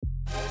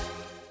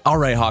All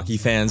right, hockey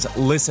fans,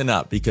 listen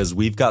up because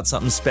we've got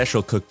something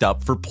special cooked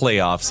up for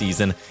playoff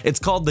season. It's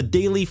called the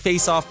Daily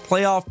Face-Off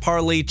Playoff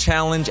Parlay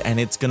Challenge, and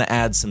it's going to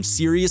add some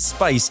serious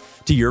spice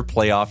to your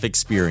playoff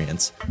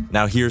experience.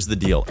 Now, here's the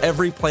deal.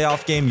 Every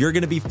playoff game, you're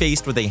going to be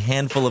faced with a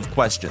handful of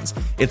questions.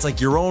 It's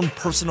like your own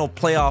personal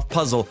playoff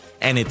puzzle,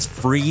 and it's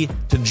free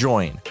to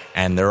join.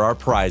 And there are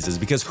prizes,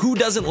 because who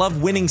doesn't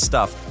love winning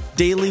stuff?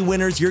 Daily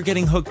winners, you're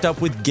getting hooked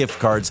up with gift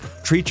cards.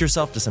 Treat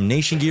yourself to some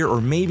Nation gear or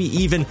maybe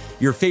even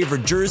your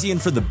favorite jersey.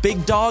 And for the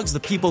big dogs, the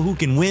people who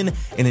can win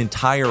an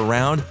entire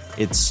round,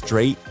 it's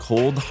straight,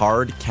 cold,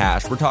 hard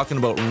cash. We're talking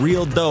about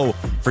real dough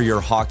for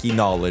your hockey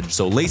knowledge.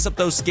 So lace up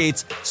those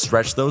skates,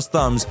 stretch those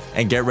thumbs,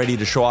 and get ready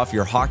to show off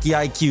your hockey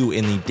IQ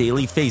in the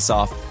Daily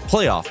Face-Off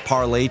Playoff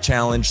Parlay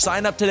Challenge.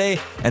 Sign up today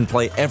and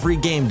play every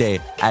game day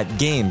at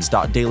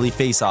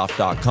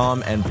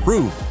games.dailyfaceoff.com and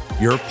prove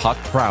your puck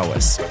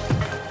prowess.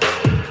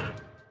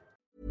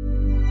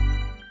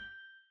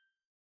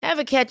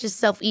 Ever catch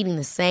yourself eating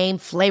the same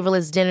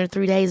flavorless dinner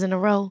 3 days in a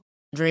row?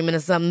 Dreaming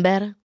of something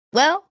better?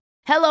 Well,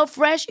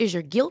 HelloFresh is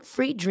your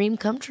guilt-free dream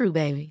come true,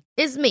 baby.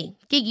 It's me,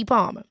 Keke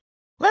Palmer.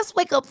 Let's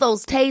wake up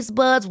those taste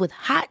buds with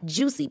hot,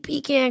 juicy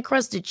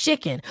pecan-crusted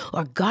chicken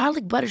or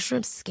garlic butter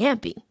shrimp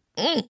scampi.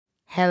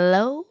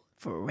 Hello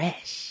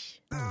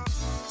Fresh.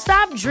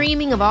 Stop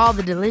dreaming of all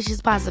the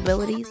delicious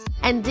possibilities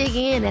and dig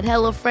in at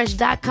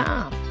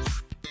HelloFresh.com.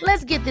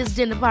 Let's get this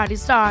dinner party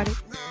started.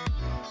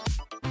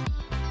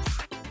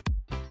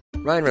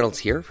 Ryan Reynolds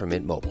here from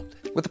Mint Mobile.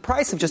 With the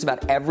price of just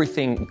about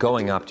everything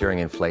going up during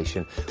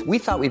inflation, we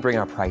thought we'd bring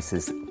our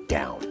prices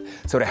down.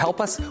 So to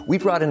help us, we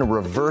brought in a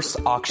reverse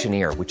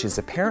auctioneer, which is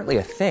apparently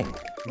a thing.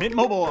 Mint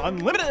Mobile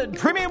Unlimited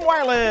Premium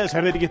Wireless.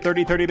 How to get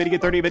 30, 30, bit to get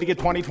 30, bit to get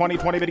 20, 20,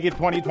 20, bit to get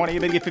 20, 20,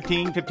 bit to get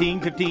 15,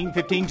 15, 15,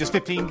 15, just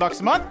 $15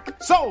 a month?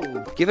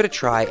 Sold! Give it a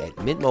try at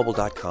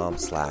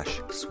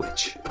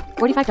mintmobile.com/switch.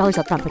 $45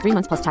 up front for 3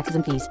 months plus taxes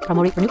and fees.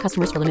 Promo rate for new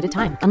customers for limited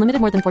time. Unlimited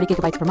more than 40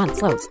 gigabytes per month.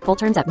 Slows full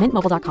terms at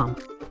mintmobile.com.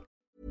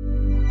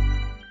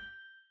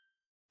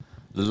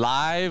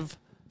 Live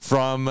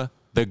from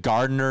the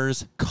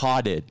Gardener's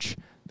Cottage.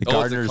 The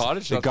Gardener's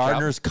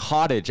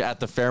Cottage at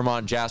the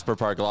Fairmont Jasper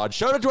Park Lodge.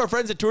 Shout out to our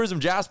friends at Tourism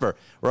Jasper.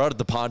 We're out at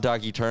the Pond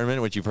Hockey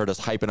Tournament, which you've heard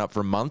us hyping up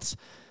for months.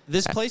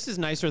 This place is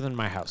nicer than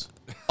my house.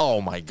 Oh,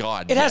 my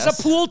God. It has a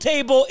pool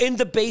table in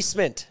the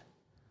basement.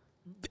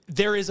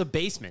 There is a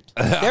basement.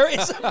 There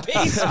is a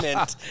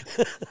basement.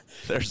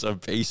 There's a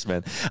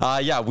basement.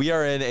 Yeah, we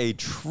are in a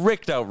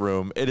tricked out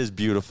room. It is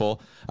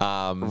beautiful.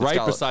 Right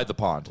beside the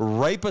pond.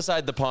 Right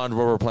beside the pond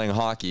where we're playing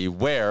hockey,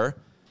 where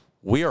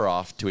we are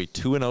off to a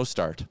 2-0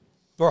 start.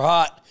 We're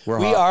hot.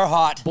 We are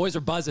hot. Boys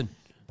are buzzing.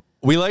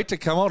 We like to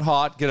come out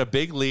hot, get a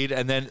big lead,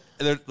 and then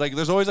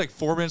there's always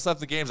 4 minutes left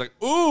in the game. It's like,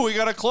 ooh, we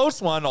got a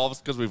close one, all of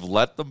us because we've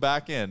let them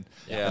back in,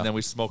 and then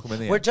we smoke them in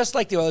the end. We're just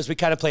like the Oilers. We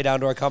kind of play down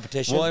to our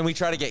competition. Well, and we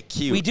try to get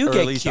cute. We do or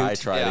get at least cute. I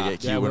try to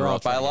get cute when we're we're all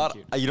up by a trying to lot.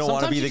 get cute. You don't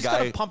want to be the Sometimes you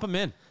guy. just gotta pump them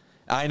in.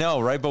 I know,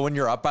 right? But when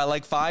you're up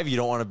by 5, you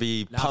don't want to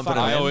be pumping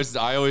them I in. always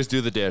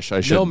do the dish. I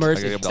should.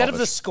 mercy. Instead of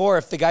the score,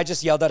 if the guy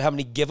just yelled out how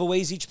many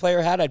giveaways each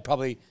player had, I'd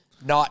probably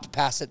not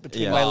pass it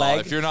between my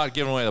legs. If you're not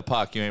giving away the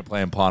puck, you ain't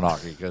playing pond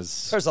hockey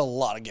because there's a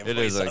lot of giveaways. it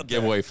is a out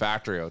giveaway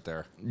factory out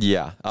there.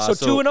 Yeah. So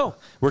 2-0.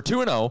 We're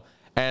 2-0.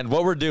 And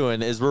what we're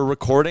doing is we're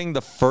recording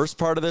the first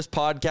part of this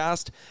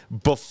podcast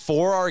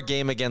before our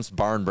game against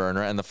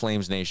Barnburner and the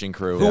Flames Nation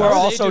crew. Who are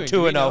also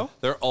 2-0.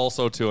 They're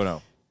also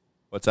 2-0.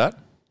 What's that?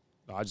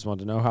 I just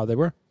wanted to know how they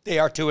were. They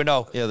are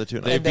 2-0. Yeah, the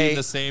 2-0. They've beaten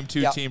the same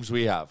two teams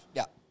we have.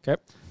 Yeah. Okay.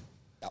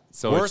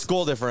 So Worst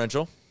goal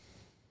differential.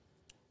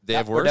 They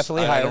have we're worse.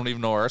 definitely I higher. don't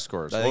even know our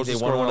scores. I What think was they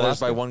the won score one of on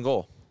those by last game? 1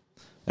 goal.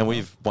 And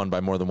we've won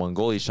by more than 1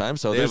 goal each time.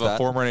 So They there's have a that.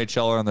 former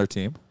NHLer on their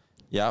team.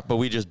 Yeah, but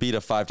we just beat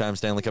a 5-time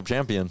Stanley Cup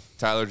champion.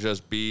 Tyler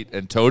just beat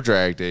and toe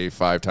dragged a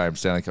 5-time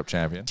Stanley Cup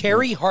champion.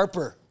 Terry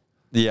Harper.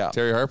 Yeah.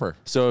 Terry Harper.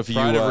 So if you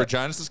Pride of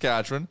Regina,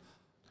 Saskatchewan.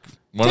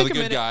 One of the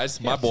good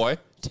guys. My boy.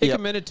 Take a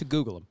minute to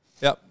Google him.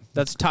 Yep.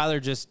 That's Tyler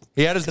just...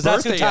 He had his Because that's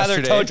birthday who Tyler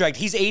yesterday. toe dragged.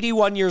 He's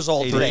 81 years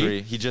old 83.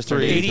 today. He just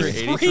turned 83.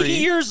 83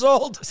 years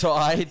old. So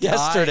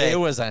Yesterday. it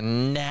was a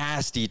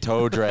nasty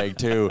toe drag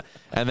too.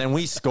 And then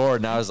we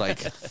scored and I was like,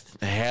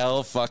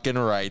 hell fucking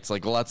rights.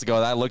 Like, let's go.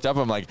 And I looked up,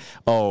 I'm like,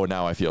 oh,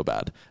 now I feel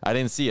bad. I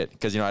didn't see it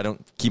because, I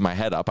don't keep my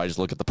head up. I just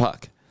look at the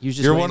puck.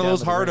 You're one of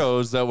those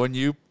hardos that when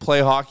you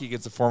play hockey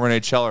against a former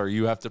NHLer,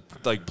 you have to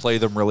play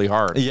them really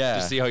hard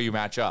to see how you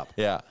match up.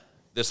 Yeah.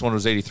 This one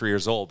was 83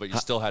 years old, but you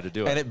still had to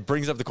do it. And it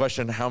brings up the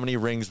question, how many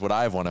rings would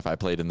I have won if I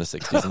played in the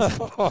 60s? I'm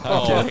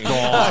kidding.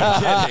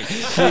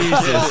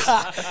 Jesus.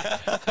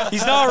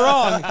 He's not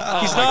wrong.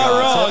 He's not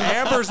wrong. So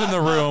Amber's in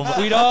the room.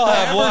 We'd all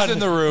have Amber's one. in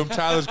the room.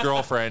 Tyler's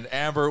girlfriend.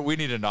 Amber, we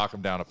need to knock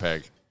him down a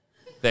peg.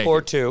 Thank Or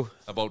you. 2.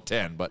 About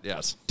 10, but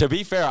yes. To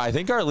be fair, I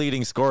think our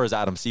leading scorer is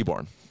Adam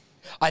Seaborn.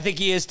 I think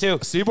he is too.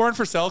 Seaborn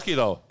for Selke,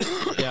 though.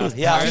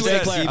 Yeah, I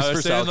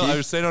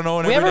was saying no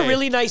one we have every a day.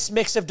 really nice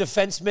mix of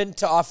defensemen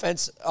to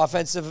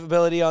offensive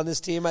ability on this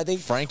team. I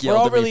think Frank we're all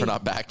yelled at really, me for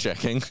not back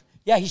checking.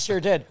 Yeah, he sure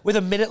did. With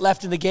a minute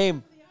left in the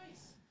game.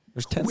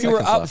 There's 10 We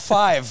seconds were up left.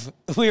 5.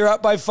 We were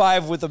up by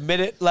 5 with a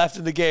minute left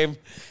in the game.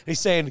 He's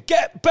saying,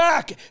 "Get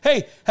back!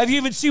 Hey, have you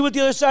even seen what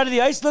the other side of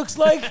the ice looks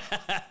like?"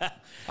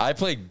 I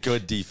played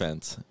good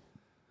defense.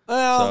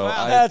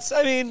 Well, So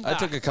I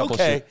took a couple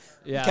Okay.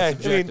 Yeah, Okay.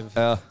 it's I mean,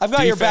 objective. I've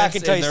got your back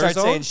Defense until in you their start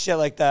zone? saying shit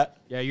like that.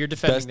 Yeah, you're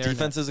defending Best their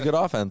defense is a good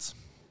offense.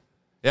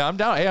 Yeah, I'm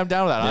down. Hey, I'm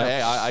down with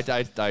that.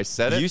 Yeah. I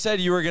said it. You said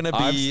you were going to be...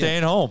 I'm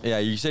staying home. Yeah,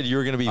 you said you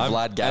were going to be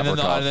Vlad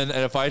Gavrikov. And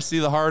if I see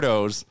the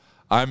hardos,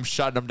 I'm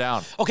shutting them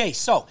down. Okay,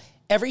 so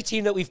every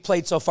team that we've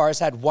played so far has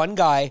had one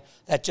guy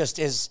that just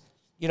is,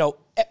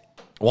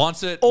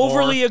 Wants it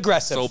overly more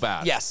aggressive. so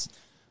bad. Yes.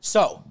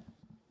 So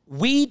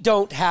we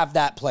don't have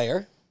that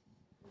player.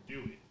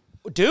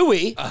 Do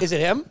we? Is it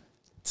him?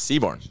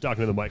 Seaborn.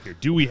 Talking to the mic here.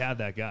 Do we have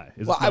that guy?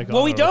 Is Well, this Mike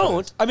well, we on or what it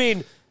don't. is? I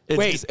mean,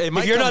 wait. it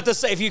might If you're come-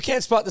 not if you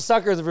can't spot the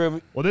sucker in the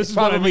room, Well, this it's is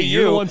what I probably mean. you.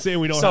 You're the one saying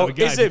we don't so have a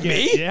guy. is If it we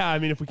me? can't- Yeah, I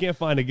mean, if we can't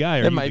find a guy,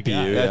 It might be you.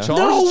 Yeah, Yeah. Charles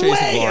No is chasing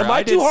way. glory. Am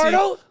I did too see-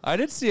 hardo? I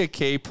did see a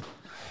cape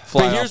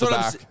fly But off here's the what,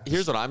 back.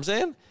 here's what I'm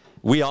saying.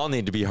 We all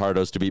need to be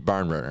hardos to beat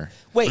Barnburner.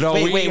 Wait, No,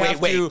 we wait.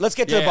 have to- Let's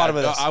get to the bottom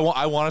of this. I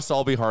want us to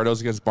all be hardos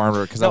against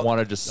Barnburner because I No. want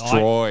to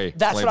destroy.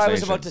 That's what Flames I was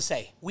Nation. about to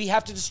say. We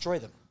have to destroy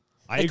them.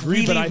 I Like,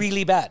 agree, really, but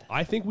really bad.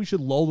 I think we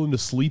should lull them to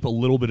sleep a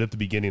little bit at the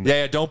beginning.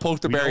 Yeah, don't poke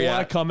the we bear don't want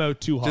yet. to come out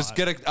too hot. Just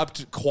get a up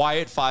to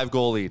quiet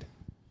 5-goal lead.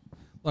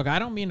 Look, I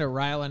don't mean to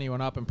rile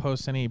anyone up and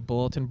post any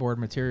bulletin board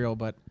material,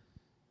 but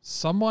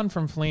someone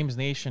from Flames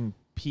Nation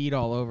peed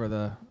all over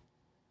the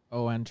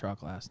ON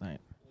truck last night.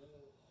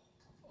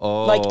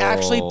 Oh, Like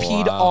actually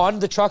peed on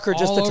the truck or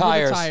just all the over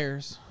tires? the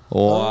tires.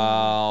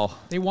 Wow.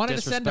 They wanted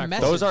to send a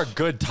message. Those are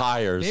good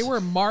tires. They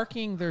were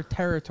marking their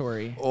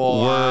territory.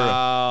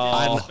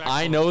 Wow.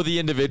 I know the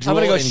individual.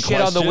 I'm going to go in shit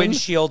on the question.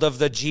 windshield of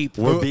the Jeep.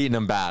 We're beating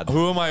them bad.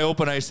 Who am I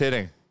open ice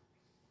hitting?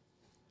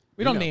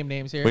 We don't name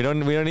names here. We don't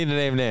need to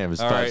name names.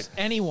 All but right.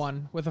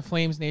 Anyone with a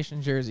Flames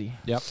Nation jersey.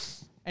 Yep.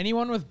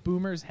 Anyone with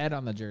Boomer's head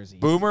on the jersey.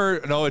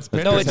 Boomer. No, it's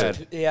Pinder's No, it's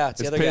head. it's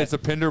the other guy. It's a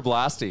Pinder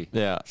Blasty.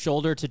 Yeah.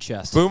 Shoulder to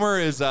chest. Boomer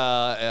is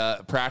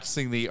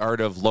practicing the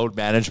art of load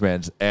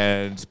management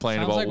and playing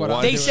Sounds about like what one.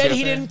 I'm They doing said right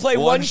he there. didn't play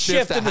one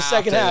shift a in the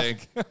second I half.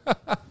 think.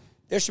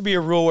 There should be a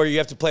rule where you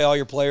have to play all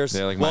your players.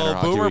 Yeah, like minor Well,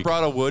 hockey Boomer week.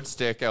 brought a wood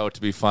stick out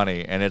to be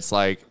funny, and it's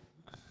like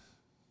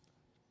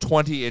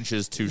 20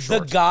 inches too The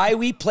short. guy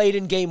we played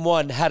in game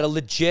 1 had a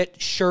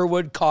legit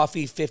Sherwood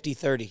Coffee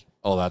 50-30.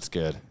 Oh, that's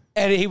good.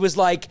 And he was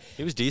like,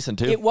 He was decent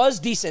too. it was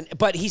decent,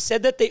 but he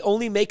said that they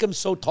only make him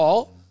so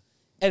tall,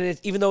 and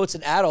even though it's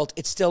an adult,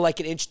 it's still like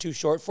an inch too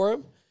short for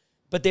him.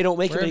 But they don't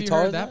make Where him have any you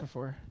taller heard than that that.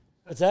 before?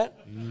 What's that?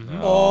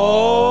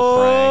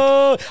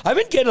 Oh, I've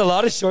been getting a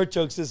lot of short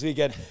jokes this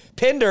weekend.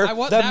 Pinder, that the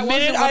wasn't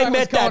minute what I I was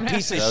met that going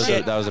piece of after.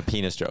 shit. that was a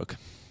penis joke.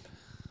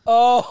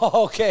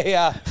 Oh, okay,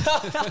 yeah.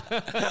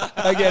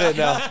 I get it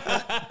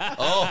now.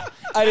 Oh,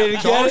 I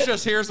didn't Charles get it.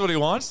 just hears what he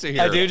wants to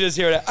hear. I do just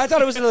hear that. I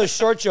thought it was another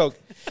short joke.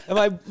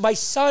 And my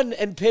son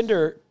and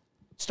Pinder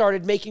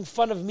started making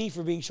fun of me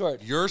for being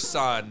short. Your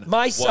son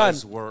My son.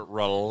 were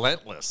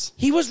relentless.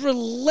 He was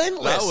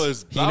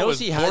relentless. He knows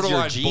he has your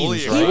borderline genes,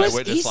 bullying right? that I He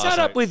witnessed last sat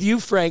up night. with you,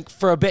 Frank,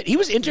 for a bit. He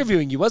was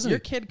interviewing you, wasn't Your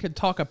he? kid could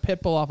talk a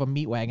pit bull off a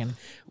meat wagon.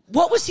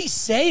 What was he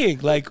saying?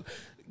 Like,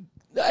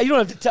 you don't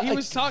have to tell. He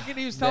was talking.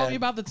 He was telling me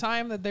about the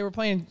time that they were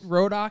playing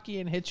road hockey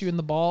and hit you in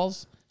the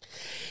balls.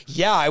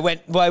 Yeah, I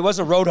went. Well, it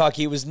wasn't road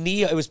hockey. It was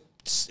knee. It was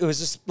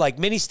just like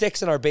mini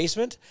sticks in our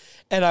basement,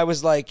 and I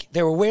was like,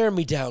 they were wearing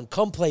me down.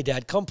 Come play,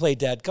 Dad. Come play,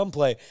 Dad. Come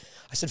play.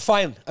 I said,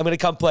 fine. I'm gonna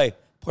come play.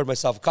 Poured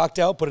myself a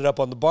cocktail. Put it up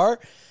on the bar.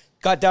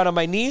 Got down on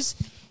my knees.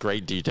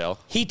 Great detail.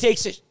 He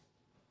takes it.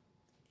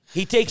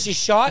 He takes his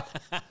shot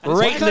What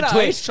right in the kind of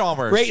twig. ice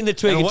Chalmers? Right in the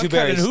twig and and what two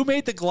kind- berries. And who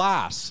made the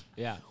glass?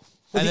 Yeah.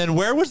 And then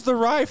where was the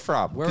rye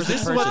from? Where was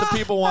Because it this is what the purchased?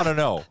 people want to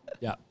know.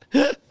 Yeah.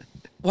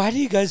 Why do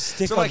you guys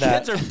stick So on my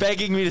that? kids are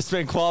begging me to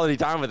spend quality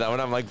time with them,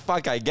 and I'm like,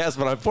 fuck, I guess,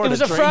 but I poured It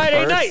was a drink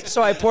Friday first. night,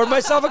 so I poured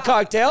myself a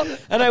cocktail,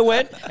 and I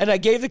went, and I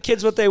gave the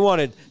kids what they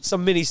wanted,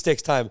 some mini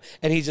sticks time,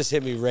 and he just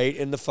hit me right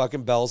in the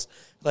fucking bells,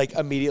 like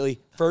immediately.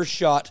 First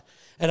shot,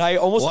 and I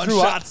almost One threw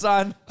shot, up.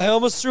 son. I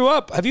almost threw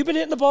up. Have you been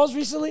hitting the balls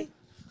recently?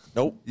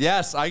 Nope.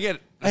 Yes, I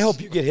get. I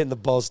hope you get hit in the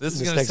balls. This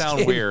is in going to next sound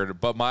game.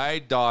 weird, but my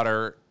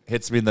daughter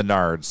hits me in the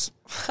nards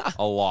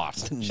a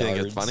lot. You think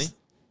it's funny?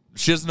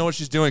 She doesn't know what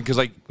she's doing because,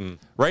 like,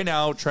 right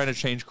now, trying to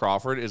change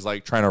Crawford is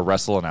like trying to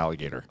wrestle an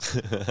alligator.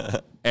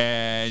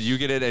 And you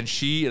get it, and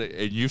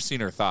you've seen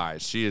her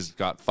thighs. She has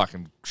got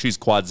she's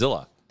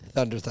Quadzilla.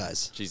 Thunder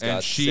thighs. She's And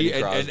got she Sidney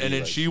and Crosby, then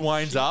like- she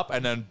winds up,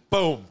 and then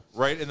boom,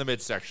 right in the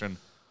midsection,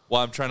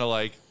 while I'm trying to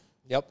like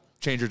Yep,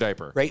 change her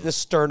diaper. right in the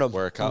sternum.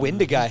 Wear a cup.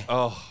 Wind a guy.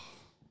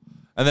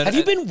 And then Have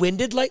you been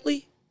winded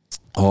lately?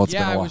 Oh, it's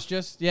Yeah, been a I while. was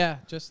just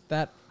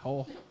that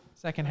whole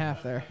second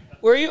half there.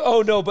 Were you?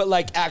 Oh no, but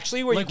like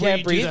actually, where Like you where can't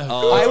you do breathe. the-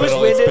 I was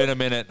It's winded. been a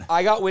minute.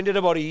 I got winded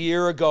about a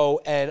year ago,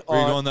 and Were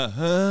you on going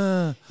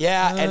the?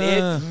 yeah, and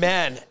it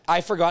man,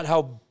 I forgot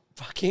how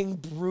fucking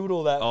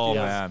brutal that Oh,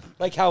 feels. man.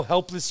 Like how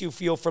helpless you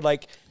feel for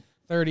like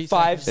 30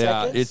 5 seconds.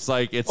 Yeah, seconds. it's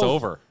like it's Oh.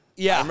 over.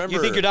 Yeah, I remember-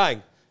 you think you're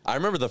dying. I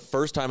remember the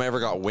first time I ever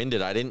got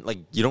winded. I didn't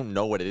you don't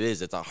know what it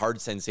is. It's a hard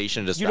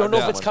sensation to describe. You don't know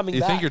if to it's someone. coming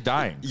You back. think you're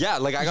dying. Yeah,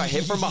 I got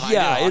hit from behind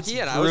Yeah, in it's hockey,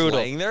 and I was brutal.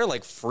 laying there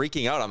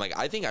freaking out. I'm like,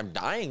 I think I'm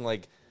dying.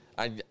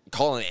 I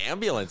call an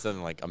ambulance,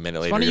 and a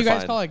minute later, Funny you're you guys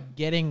fine. call it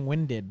getting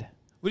winded.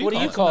 What do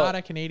you It's call not it?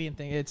 a Canadian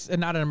thing. It's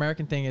not an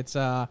American thing. It's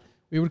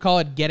we would call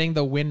it getting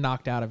the wind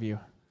knocked out of you.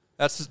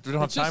 That's just, we don't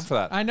have It's time just- for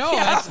that. I know.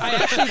 I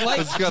actually like.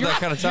 It's got that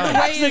kind of Your time. way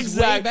That's is way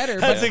exact- better.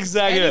 that's but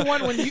exactly it.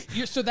 anyone when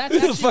you so that's Who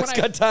the actually fuck's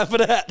when got time for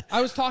that?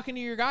 I was talking to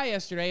your guy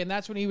yesterday, and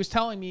that's when he was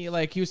telling me,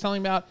 he was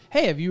telling me about,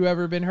 hey, have you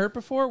ever been hurt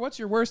before? What's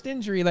your worst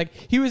injury?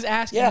 He was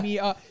asking me,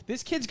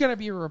 this kid's going to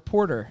be a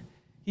reporter.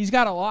 He's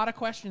got a lot of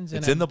questions in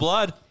It's him. in the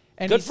blood.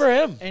 And Good for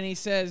him. And he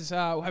says,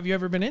 have you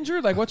ever been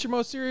injured? What's your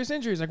most serious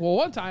injury? He's like, well,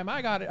 one time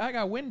I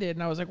got winded.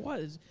 And I was like, what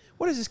is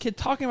this kid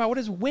talking about? What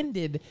is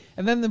winded?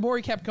 And then the more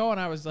he kept going,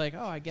 I was like,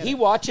 oh, I get He it.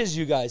 watches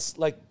you guys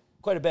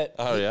quite a bit.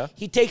 Oh, yeah?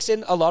 He takes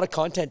in a lot of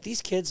content.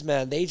 These kids,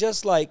 man, they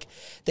just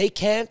they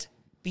can't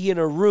be in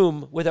a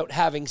room without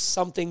having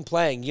something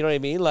playing. You know what I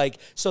mean?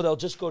 So they'll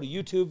just go to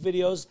YouTube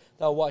videos.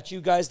 They'll watch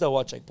you guys. They'll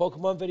watch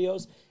Pokemon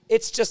videos.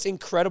 It's just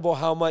incredible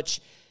how much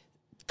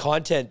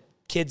content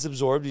kids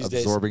absorb these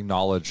days. Absorbing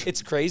knowledge.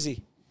 It's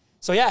crazy.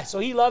 So yeah, so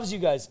he loves you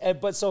guys.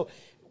 But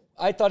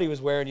I thought he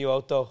was wearing you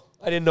out though.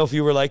 I didn't know if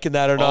you were liking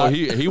that or Oh, not.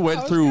 he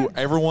went through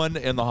everyone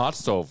in the hot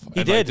stove. He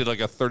and did. did a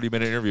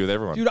 30-minute interview with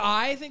everyone. Dude,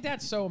 I think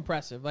that's so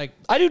impressive. I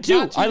do too.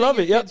 not I love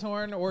tooting it. your Yep. kid's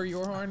horn or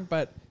your horn,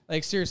 but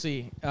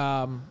seriously,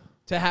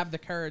 to have the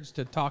courage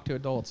to talk to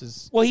adults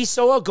is. Well, he's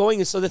so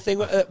outgoing. So the thing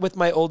with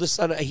my oldest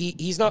son,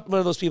 he's not one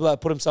of those people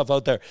that put himself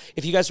out there.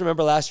 If you guys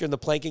remember last year in the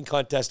planking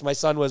contest, my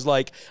son was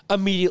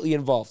immediately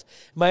involved.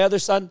 My other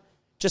son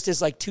just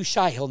is too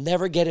shy. He'll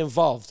never get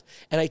involved.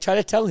 And I try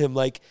to tell him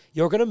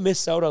you're going to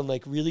miss out on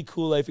really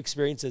cool life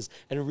experiences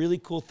and really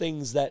cool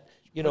things that,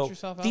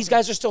 yourself out these there.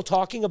 guys are still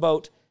talking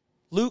about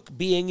Luke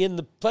being in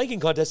the planking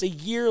contest a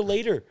year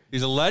later.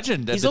 He's a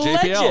legend at He's the a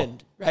JPL.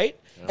 legend, right?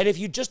 And if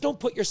you just don't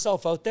put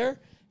yourself out there,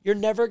 you're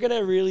never going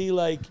to really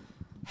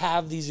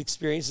have these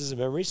experiences and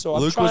memories. So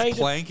I'm Luke trying was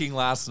planking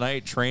last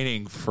night,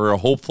 training for a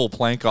hopeful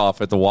plank off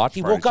at the watch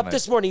He party woke up tonight.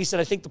 this morning. He said,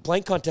 I think the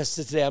plank contest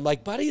is today. I'm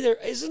like, buddy, there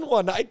isn't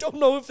one. I don't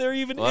know if there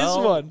even is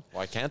one.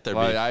 Why can't there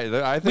Well, be?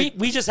 I think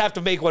We just have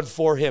to make one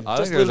for him. I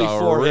Just think there's literally a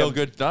for real him.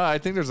 good. No, I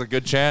think there's a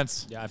good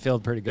chance. Yeah, I feel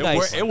pretty good.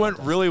 Nice. It went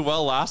really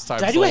well last time.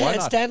 Did I so do a why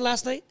not? handstand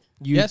last night?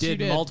 You Yes, did you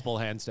did. multiple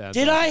handstands.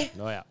 Did I?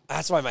 Oh, yeah.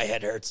 That's why my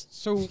head hurts.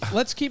 So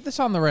let's keep this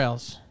on the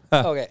rails.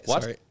 Okay.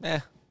 What? Sorry.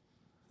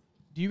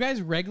 Do you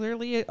guys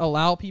regularly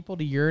allow people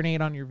to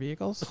urinate on your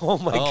vehicles? Oh,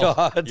 my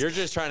God. You're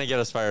just trying to get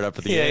us fired up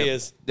for the Yeah, game. he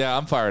is. Yeah,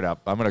 I'm fired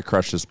up. I'm gonna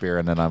crush this beer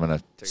and then I'm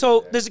gonna.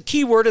 So there's a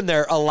key word in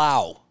there,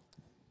 allow.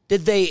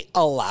 Did they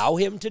allow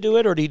him to do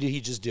it, or did he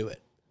just do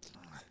it?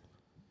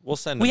 We'll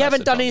send. We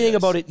haven't done anything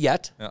about it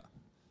yet. Yeah.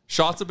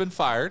 Shots have been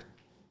fired.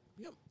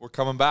 Yep. We're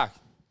coming back.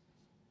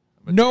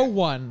 No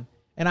one,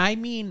 and I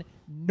mean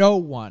no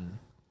one,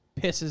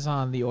 pisses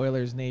on the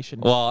Oilers Nation.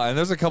 Well, and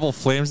there's a couple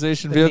Flames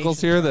Nation The vehicles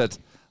Nation here that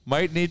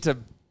might need to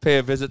pay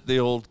a visit to the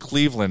old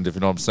Cleveland, if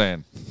you know what I'm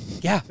saying.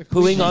 Yeah,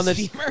 pooing on the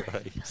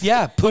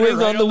Yeah, pooing right on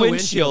the on the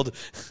windshield.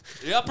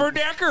 The upper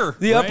decker.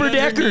 The upper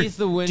decker. underneath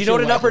the Do you know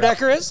what an windshield upper wiper.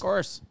 decker is? Of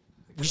course.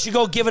 We should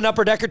go give an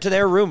upper decker to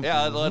their room.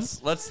 Yeah,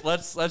 let's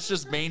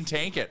just main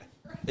tank it.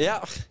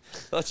 Yeah,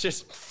 let's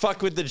just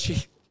fuck with the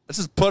G. Let's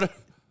just put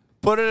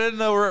it in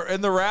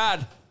the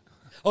rad.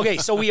 Okay,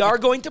 so we are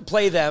going to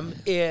play them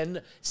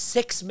in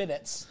 6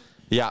 minutes.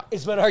 Yeah.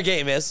 Is what our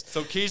game is.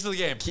 So keys to the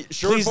game.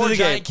 Sure, Keys to four the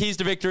giant game. keys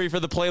to victory for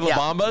the Play La Yeah.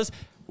 Bombas.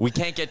 We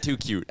can't get too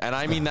cute. And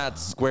I mean that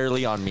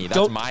squarely on me. That's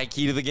Don't- my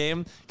key to the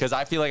game because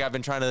I feel like I've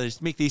been trying to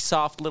just make these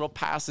soft little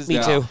passes. Me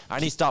now. too. I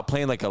need to stop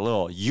playing like a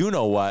little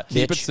you-know-what.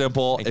 Keep it bitch,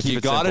 simple. and If keep you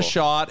it got a simple.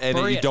 shot and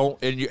Hurry you it. don't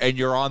and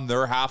you're on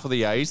their half of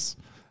the ice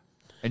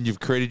and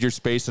you've created your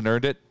space and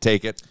earned it,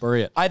 take it.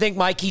 Bury it. I think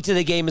my key to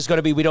the game is going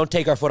to be we don't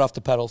take our foot off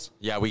the pedals.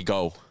 Yeah, we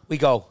go. We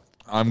go.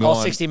 I'm All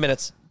going 60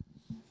 minutes.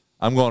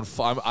 I'm going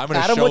I'm going to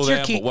Adam, show what's your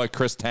them key? what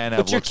Chris Tanev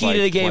What's your looks key like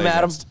to the game, play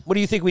Adam? against. What do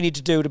you think we need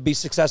to do to be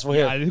successful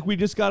here? I think we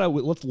just gotta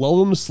let's lull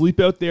them to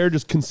sleep out there,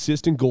 just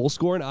consistent goal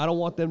scoring. I don't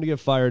want them to get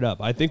fired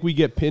up. I think we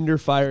get Pinder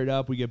fired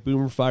up, we get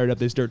Boomer fired up.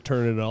 They start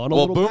turning it on a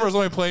Well, little bit. Boomer's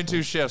only playing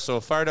 2 shifts, so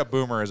a fired up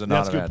Boomer is a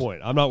That's a non-event. good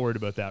point. I'm not worried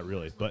about that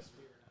really, but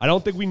I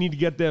don't think we need to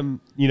get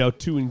them,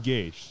 too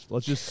engaged.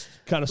 Let's just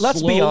kind of.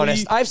 Let's be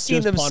honest. I've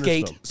seen them punish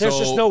skate. them. There's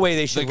just no way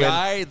they should the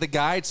win.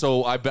 guy.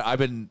 So I've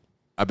been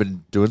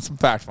doing some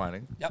fact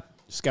finding. Yep.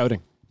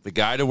 Scouting. The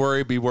guy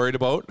to be worried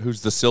about,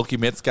 who's the Silky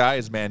Mitts guy,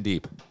 is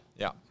Mandeep.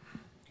 Yeah.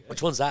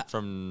 Which one's that?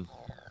 From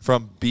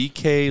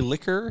BK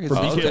Liquor. From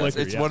BK it's, Liquor,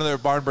 It's yeah. one of their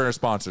barn burner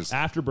sponsors.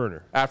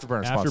 Afterburner.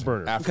 Afterburner sponsor.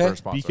 Afterburner. Afterburner Okay.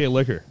 sponsor. BK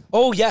Liquor.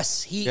 Oh,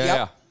 yes.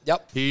 Yeah.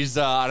 Yep. He's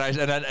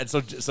and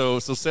so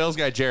sales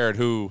guy Jared,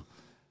 who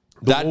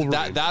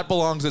That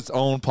belongs its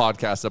own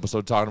podcast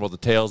episode talking about the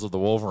tales of the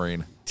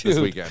Wolverine this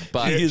weekend.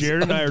 But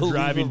Jared and I are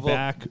driving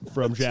back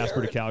from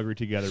Jasper to Calgary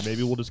together.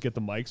 Maybe we'll just get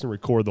the mics and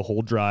record the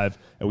whole drive,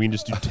 and we can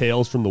just do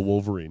tales from the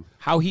Wolverine.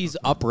 How he's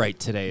upright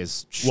today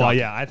is shocking. Well,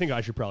 yeah, I think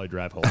I should probably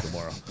drive home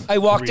tomorrow. I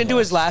walked into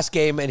his last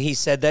game, and he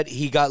said that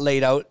he got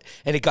laid out,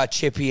 and it got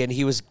chippy, and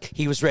he was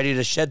ready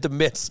to shed the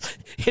mitts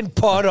in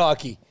pond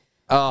hockey.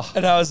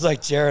 And I was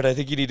like, Jared, I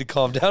think you need to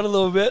calm down a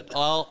little bit.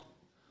 Well,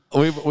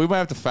 we might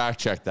have to fact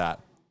check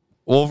that.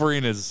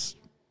 Wolverine is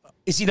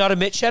he not a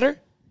mitt shedder?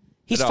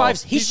 He's No.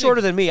 5. He's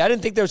shorter than me. I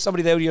didn't think there was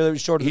somebody that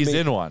was shorter than me. he's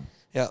in one.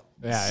 Yeah.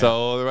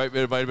 So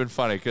it might have been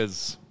funny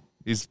because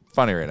he's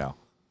funny right now.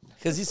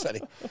 Because he's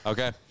funny.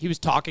 Okay. He was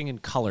talking in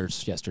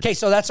colors yesterday. Okay,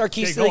 so that's our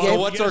keys to the go on. game. So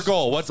what's our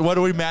goal? What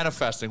are we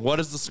manifesting? What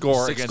is the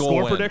score against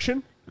Score win?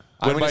 prediction?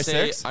 Win by I'm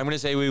 6? going to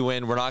say we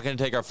win. We're not going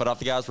to take our foot off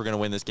the gas. We're going to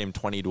win this game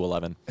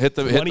 20-11. Hit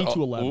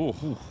 20-11.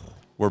 Ooh.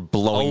 We're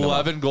blowing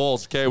 11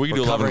 goals. Okay, we can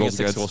We're do 11 covering a goals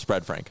 6-goal against.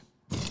 spread, Frank.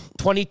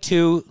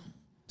 22-7.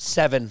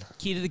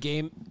 Key to the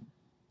game.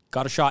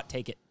 Got a shot,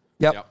 take it.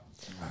 Yep.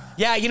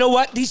 Yeah, you know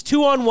what? These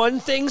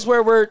 2-on-1 things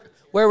where we're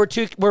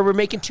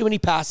making too many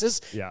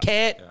passes. Yeah.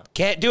 Can't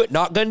do it.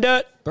 Not gonna do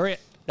it. Bury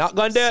it. Not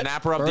gonna do it.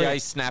 Snap her up the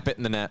ice, snap it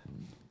in the net.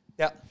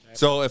 Yeah.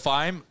 So if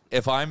I'm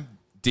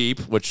deep,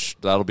 which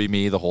that'll be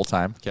me the whole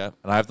time, Okay.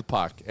 and I have the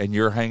puck, and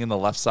you're hanging the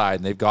left side,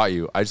 and they've got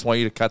you, I just want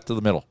you to cut to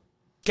the middle.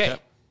 Okay.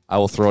 I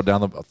will throw it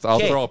down the. I'll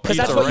throw a Because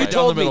pizza that's what right you down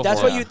told the me. middle. That's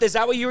for what you. you. Is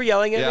that what you were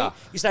yelling at Yeah. me?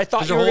 You said I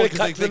thought you were going to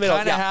cut to the middle. They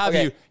kind of have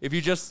okay. you. If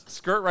you just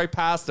skirt right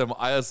past them,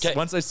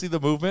 once I see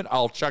the movement,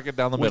 I'll chuck it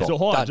down the Wait, middle. so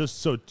hold on, Done.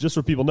 just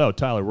so people know,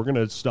 Tyler, we're going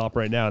to stop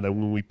right now, and then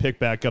when we pick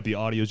back up, the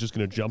audio is just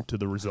going to jump to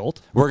the result.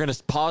 We're going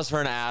to pause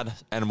for an ad,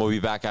 and we'll be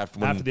back after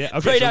Okay,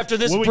 Right after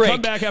this when break. we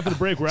come back after the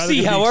break, we're either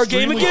See gonna be how our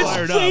game extremely against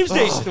fired Flame up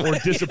Station or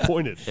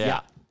disappointed. Yeah.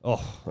 Oh,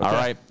 okay. All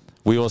right.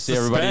 We will see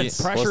everybody.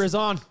 Pressure is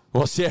on.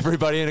 We'll see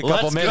everybody in a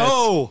couple Let's minutes.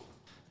 go.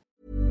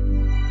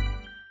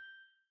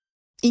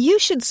 You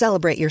should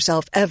celebrate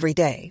yourself every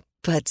day,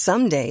 but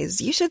some days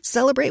you should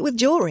celebrate with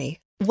jewelry.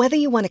 Whether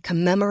you want to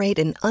commemorate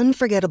an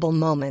unforgettable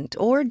moment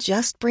or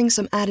just bring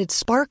some added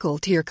sparkle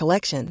to your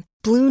collection,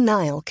 Blue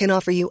Nile can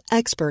offer you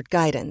expert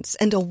guidance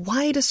and a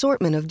wide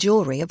assortment of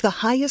jewelry of the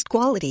highest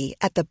quality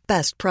at the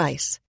best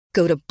price.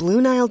 Go to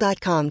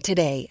BlueNile.com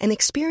today and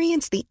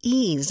experience the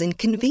ease and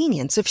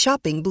convenience of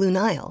shopping Blue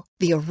Nile,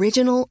 the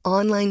original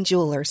online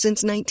jeweler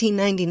since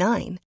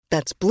 1999.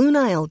 That's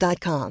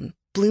BlueNile.com.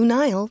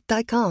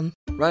 BlueNile.com.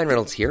 Ryan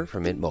Reynolds here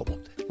from Mint Mobile.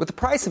 With the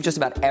price of just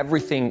about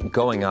everything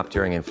going up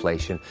during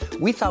inflation,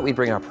 we thought we'd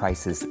bring our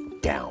prices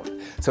down.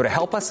 So to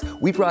help us,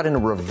 we brought in a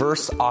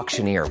reverse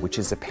auctioneer, which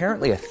is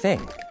apparently a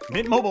thing.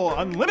 Mint Mobile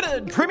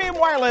Unlimited Premium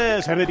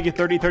Wireless. How to get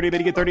 30, 30, bit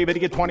to get 30, bit to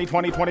get 20,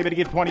 20, 20, bit to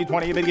get 20,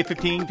 20, bit to get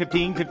 15,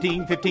 15,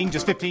 15, 15,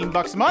 just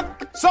 $15 a month?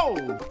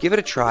 Sold! Give it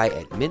a try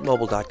at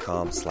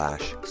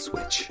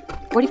mintmobile.com/switch.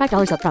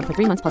 $45 up front for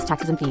 3 months plus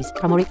taxes and fees.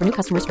 Promo rate for new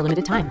customers for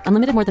limited time.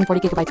 Unlimited more than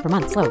 40 gigabytes per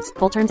month. Slows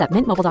full terms at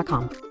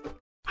mintmobile.com.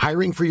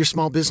 Hiring for your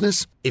small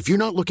business? If you're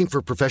not looking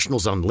for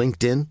professionals on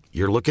LinkedIn,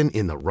 you're looking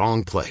in the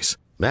wrong place.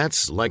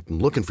 That's like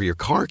looking for your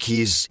car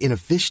keys in a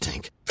fish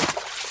tank.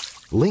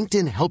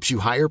 LinkedIn helps you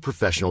hire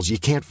professionals you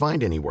can't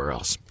find anywhere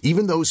else,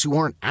 even those who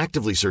aren't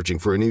actively searching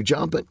for a new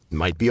job but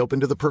might be open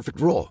to the perfect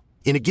role.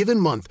 In a given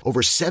month,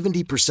 over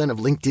 70% of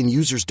LinkedIn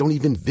users don't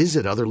even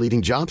visit other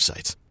leading job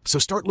sites. So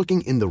start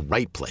looking in the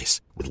right place.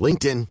 With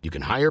LinkedIn, you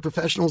can hire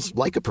professionals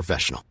like a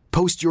professional.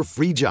 Post your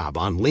free job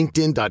on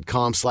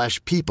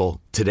linkedin.com/people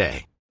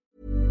today.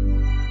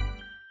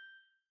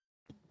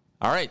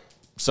 All right.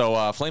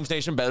 So Flames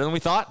Nation, better than we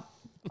thought?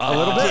 A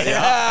little bit.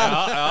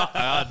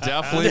 Yeah,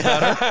 definitely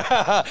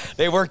better.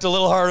 They worked a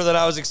little harder than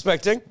I was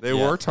expecting. They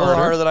worked A little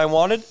harder. harder than I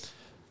wanted.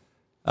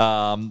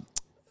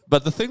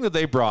 But the thing that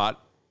they brought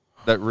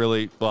that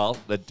really,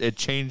 that it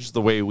changed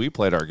the way we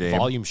played our game.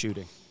 Volume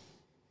shooting.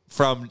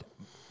 From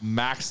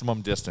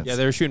maximum distance. Yeah,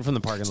 they were shooting from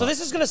the parking So lot.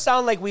 this is going to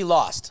sound like we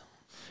lost,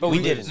 but we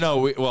didn't. No,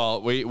 we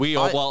But we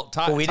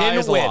tie didn't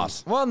is a win.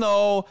 loss. Well,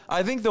 no,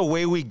 I think the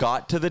way we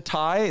got to the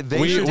tie,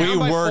 they should, down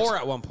by worked- 4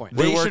 at one point.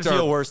 they we should worked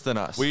feel our- worse than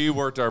us. We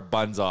worked our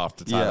buns off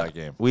to tie that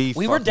game. We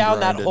were fucking down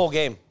that grinded. whole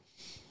game.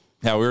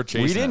 Yeah, we were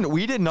chasing.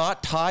 We did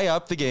not tie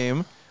up the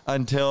game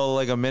until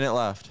like a minute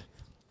left.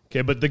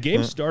 Okay, but the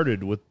game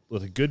started with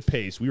a good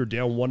pace. We were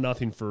down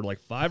 1-0 for like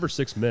 5 or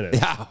 6 minutes.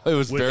 Yeah, it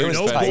was With very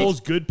no expensive. goals,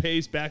 good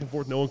pace, back and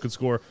forth. No one could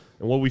score.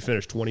 And what we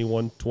finished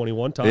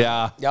 21-21 time.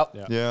 Yeah. Yep.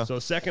 Yeah. So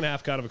second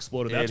half kind of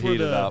exploded. It That's where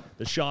heated up.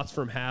 the shots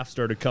from half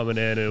started coming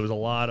in, and it was a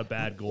lot of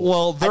bad goals.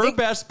 Well, their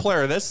best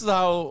player. This is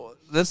how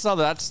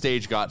that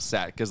stage got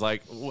set. Because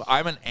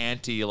I'm an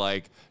anti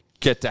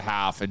get to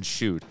half and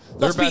shoot.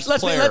 Their best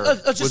player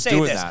Let's was just say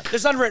doing this. that.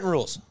 There's unwritten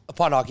rules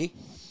upon hockey.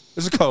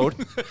 There's a code.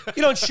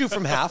 You don't shoot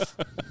from half.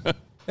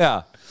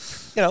 Yeah.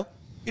 You know,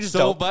 you just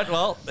So, don't. but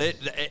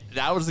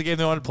that was the game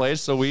they wanted to play,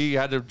 so we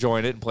had to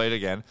join it and play it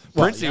again.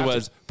 Well,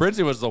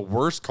 Princey was the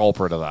worst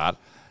culprit of that.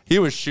 He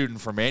was shooting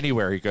from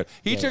anywhere he could.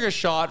 He took a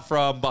shot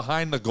from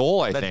behind the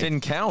goal. I That think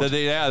didn't count. That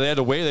they had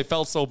to wave. They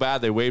felt so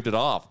bad they waved it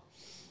off.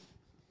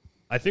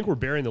 I think we're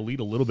bearing the lead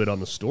a little bit on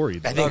the story.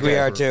 Though. I think we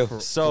are too.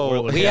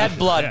 So we had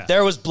blood. Yeah.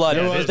 There was blood.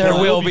 There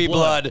will be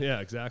blood. Yeah,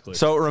 exactly.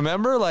 So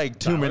remember, like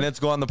 2 minutes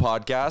ago on the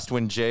podcast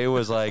when Jay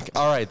was like,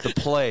 "All right, the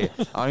play.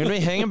 I'm gonna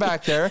be hanging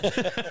back there.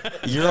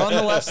 You're on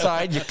the left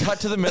side. You cut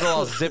to the middle.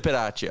 I'll zip it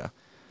at you."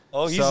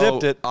 Oh, he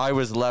zipped it. I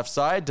was left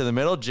side to the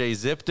middle. Jay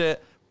zipped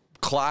it.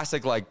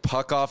 Classic, like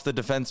puck off the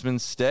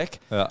defenseman's stick,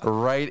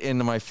 right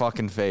into my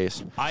fucking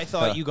face. I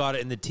thought you got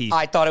it in the teeth.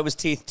 I thought it was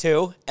teeth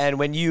too. And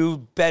when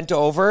you bent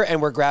over and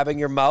were grabbing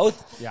your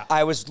mouth,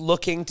 I was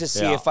looking to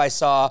see if I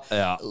saw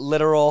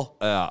literal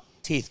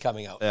teeth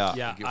coming out.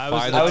 Yeah,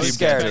 I was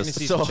scared.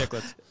 So,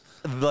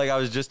 like I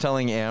was just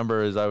telling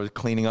Amber as I was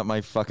cleaning up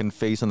my fucking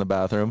face in the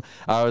bathroom,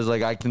 I was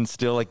like, I can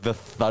still like the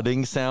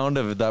thudding sound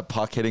of that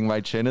puck hitting my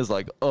chin is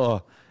like,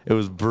 oh. It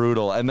was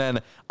brutal. And then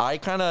I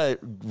kind of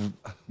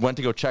went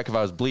to go check if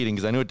I was bleeding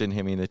because I knew it didn't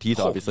hit me in the teeth,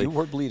 obviously. You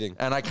were bleeding.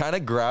 And I kind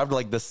of grabbed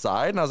like the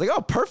side and I was like, oh,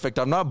 perfect.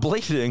 I'm not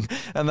bleeding.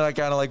 And then I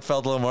kind of like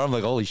felt a little more. I'm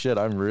like, holy shit,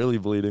 I'm really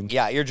bleeding.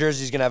 Yeah, your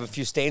jersey's going to have a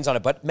few stains on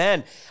it. But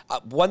man,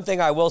 one thing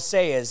I will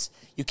say is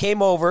you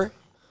came over.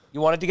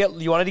 You wanted to get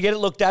it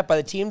looked at by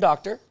the team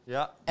doctor.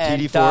 Yeah.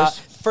 And TD Force.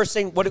 first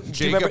thing, what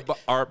do you remember?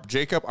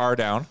 Jacob R.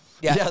 Down.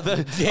 Yeah,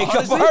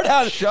 Jacob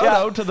Bardown. Shout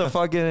out to the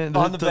fucking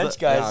on the bench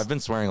guys. Yeah, I've been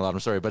swearing a lot. I'm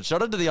sorry, but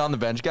shout out to the on the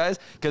bench guys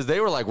because they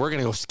were like, "We're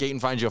gonna go skate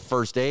and find you a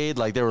first aid."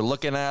 Like they were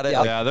looking at it.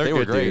 Yeah, like, they're they were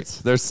good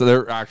great. dudes.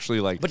 They're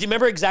actually like. But do you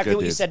remember exactly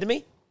what you dudes. said to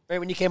me right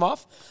when you came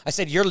off? I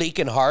said you're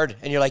leaking hard,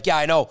 and you're like, "Yeah,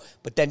 I know."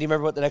 But then do you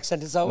remember what the next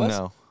sentence out was?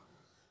 No.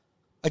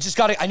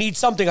 I need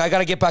something. I got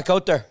to get back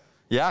out there.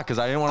 Yeah, because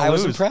I didn't want to I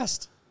lose. was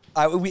impressed.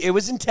 It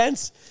was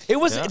intense.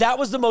 That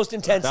was the most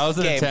intense. That was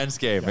an game. intense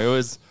game. It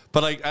was,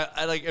 but like,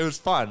 I like it was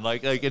fun.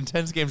 Like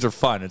intense games are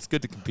fun. It's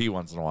good to compete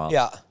once in a while.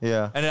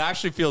 Yeah. And it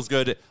actually feels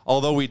good.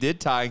 Although we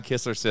did tie and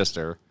kiss our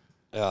sister.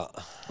 Yeah.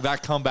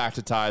 That comeback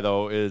to tie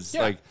though is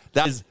like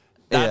that's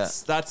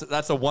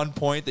a 1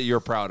 point that you're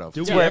proud of.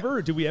 Did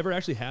we ever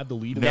actually have the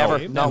lead? Never.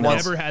 In the game? Not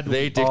once. Never had the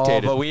They lead.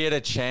 dictated. But we had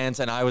a chance,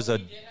 and I was a.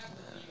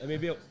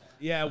 Maybe.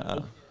 Yeah.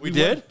 We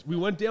did? We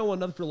went down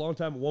 1-0 for a long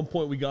time. At one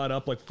point, we got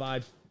up like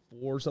 5-4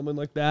 or something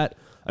like that.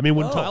 I mean,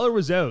 when Tyler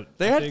was out,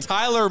 They had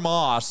Tyler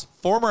Moss,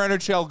 former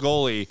NHL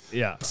goalie,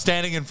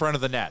 standing in front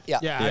of the net.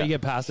 Yeah. How do you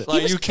get past it?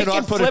 Like you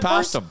cannot put it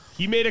past him.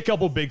 He made a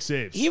couple big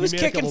saves. He was made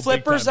a kicking couple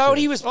flippers big-time out.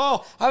 saves. He was.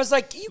 I was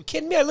like, "Are you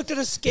kidding me?" I looked at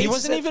his skates. He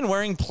wasn't even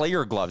wearing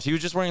player gloves. He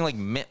was just wearing like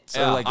mitts.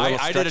 Yeah, or, like, little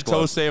I did a stretch toe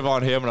gloves. save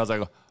on him, and I was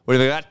like, "What do you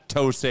think of that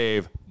toe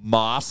save,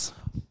 Moss?"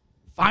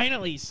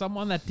 Finally,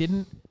 someone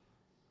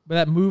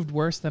that moved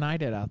worse than I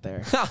did out there.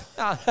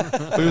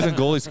 He was in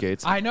goalie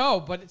skates. I know,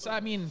 but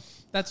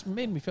that's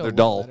made me feel They're a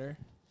dull. little better.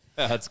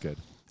 Yeah, that's good.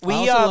 I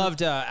also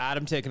loved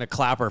Adam taking a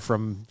clapper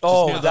from.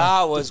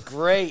 That was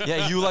great.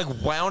 Yeah, you like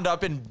wound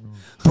up and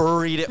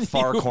buried it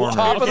far corner.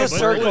 Top of the but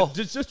circle.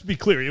 Just to be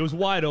clear, it was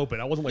wide open.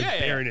 I wasn't like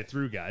bearing it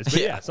through guys.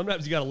 But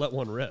sometimes you got to let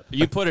one rip.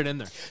 You put it in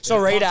there. So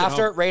right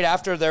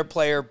after their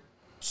player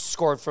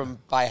scored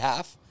by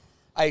half,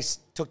 I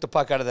took the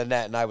puck out of the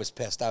net and I was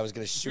pissed. I was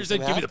going to shoot him.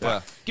 Give me the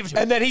puck. Give it to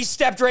me. And then he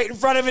stepped right in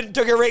front of it and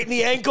took it right in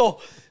the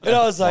ankle. And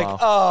I was like,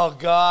 oh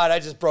God, I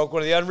just broke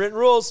one of the unwritten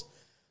rules.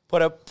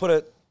 Put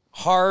a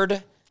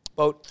hard,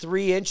 about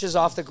 3 inches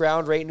off the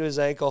ground right into his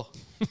ankle.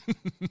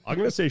 I'm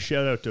going to say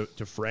shout out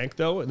to Frank,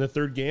 though, in the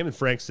third game. And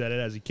Frank said it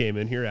as he came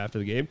in here after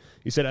the game.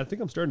 He said, I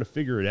think I'm starting to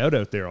figure it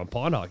out there on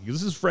pond hockey.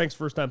 This is Frank's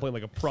first time playing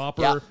like a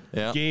proper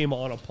game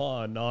on a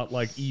pond, not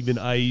like even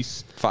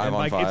ice.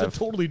 5-on-5. It's a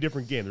totally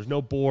different game. There's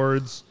no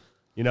boards.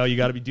 You know, you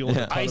got to be dealing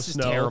with a ton Ice of is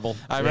snow. terrible.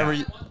 I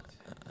remember.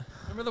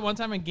 Remember the one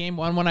time in game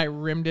 1 when I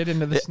rimmed it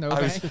into the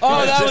snowbank?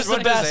 That was the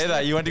To best. say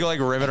that. You went to go like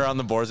rim it around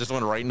the boards, just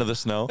went right into the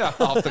snow.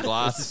 Off the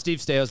glass. This is Steve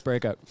Stais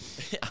breakout.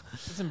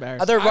 It's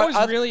embarrassing. I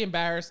was really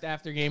embarrassed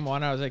after game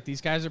 1. I was like,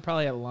 these guys are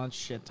probably at lunch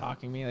shit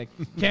talking me. Like,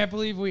 can't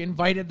believe we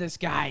invited this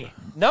guy.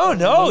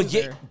 No.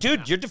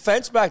 Dude, your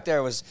defense back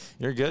there was...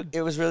 You're good.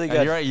 It was really And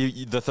good. you're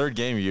right. The third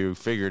game, you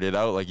figured it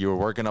out. Like you were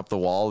working up the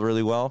wall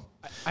really well.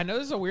 I know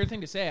this is a weird thing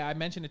to say. I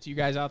mentioned it to you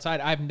guys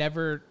outside. I've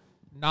never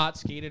not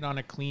skated on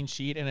a clean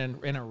sheet in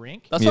a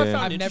rink. That's what I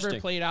found I've never interesting.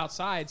 played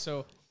outside.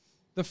 So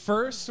the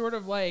first sort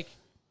of like,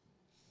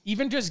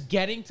 even just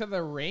getting to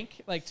the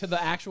rink, like to the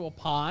actual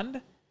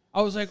pond,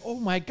 I was like, oh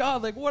my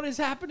God, like what is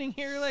happening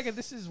here? Like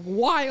this is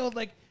wild.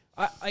 Like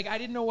I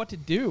didn't know what to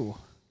do.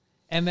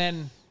 And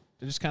then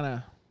to just kind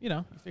of,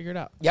 you figure it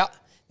out. Yeah.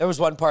 There was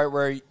one part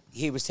where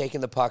he was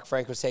taking the puck,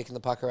 Frank was taking the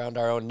puck around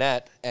our own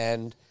net,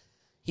 and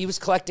he was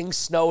collecting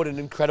snow at an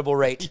incredible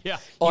rate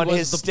on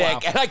his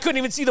stick. And I couldn't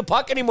even see the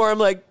puck anymore. I'm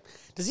like,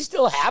 does he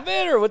still have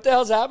it, or what the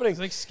hell's happening? It's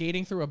like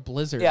skating through a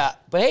blizzard. Yeah,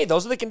 but hey,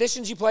 those are the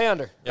conditions you play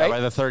under, Yeah, right? by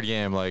the third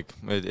game, like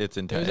it's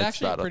It intense. was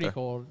actually bad out pretty there.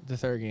 cold, the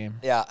third game.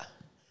 Yeah.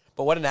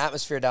 But what an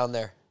atmosphere down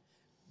there.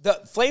 The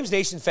Flames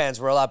Nation fans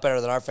were a lot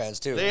better than our fans,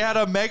 too. They had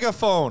a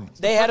megaphone.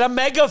 They had a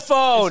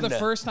megaphone. It's the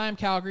first time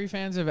Calgary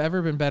fans have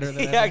ever been better than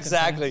Yeah, Edmonton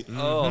exactly. fans.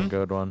 Oh,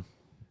 good one.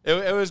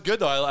 It was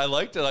good though. I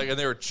liked it. Like, and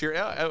they were cheering.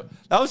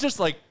 That was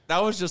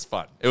just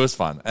fun. It was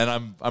fun,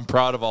 and I'm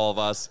proud of all of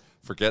us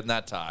for getting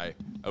that tie.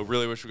 I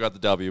really wish we got the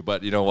W,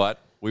 but you know what?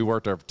 We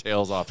worked our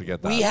tails off to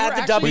get that. We had the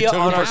actually- W We took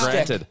on it our for stick.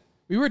 granted.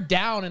 We were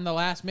down in the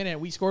last minute.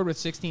 We scored with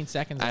 16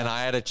 seconds And left.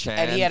 I had a chance.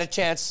 And he had a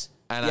chance.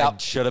 And Yep. I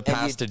should have And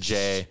passed to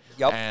Jay.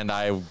 Yep. And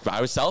I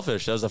was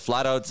selfish. That was a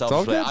flat out selfish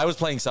all play. good. I was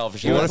playing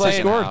selfish. You were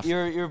playing. Half.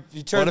 You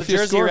What turned the if you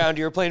jersey scored? around.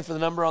 You were playing for the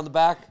number on the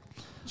back.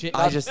 Jay,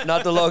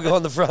 Not the logo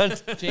on the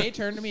front. Jay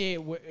turned to me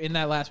in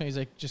that last one. He's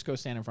like, just go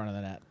stand in front of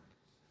the net.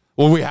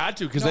 Well, we had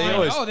to because No, they I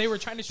always know, they were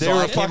trying to they shoot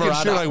were it. fucking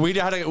around shooting.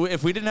 that. Like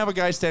if we didn't have a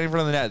guy standing in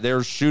front of the net, they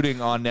were shooting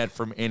on net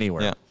from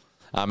anywhere. Yeah.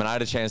 And I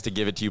had a chance to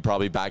give it to you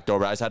probably backdoor,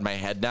 but I just had my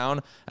head down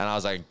and I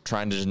was like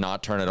trying to just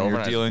not turn it And over. you're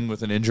and I- dealing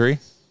with an injury.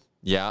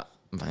 Yeah.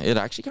 It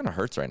actually kind of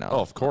hurts right now.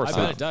 Oh, of course. I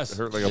bet it does. It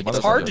hurt like a It's It's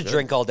motherfucker. hard to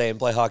drink all day and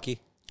play hockey.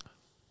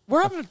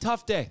 We're having a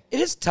tough day. It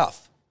is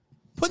tough.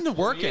 Putting the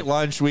work We ate in.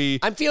 lunch. We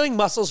I'm feeling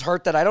muscles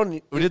hurt that I don't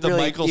did the really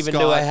Michael even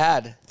Scott knew I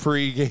had.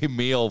 pre-game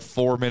meal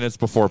 4 minutes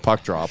before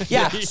puck drop.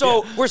 Yeah,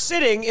 so we're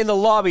sitting in the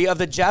lobby of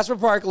the Jasper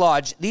Park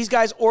Lodge. These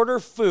guys order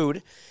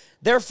food.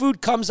 Their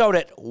food comes out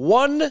at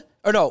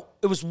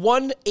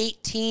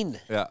 1:18,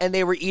 Yeah. and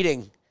they were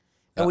eating.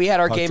 And we had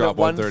our Puck game drop at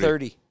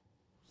 1:30.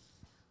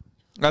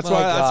 That's Oh,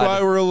 why. That's God.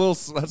 why we're a little.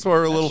 That's why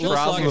we're a little Feels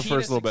frazzled like the key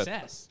first to little bit.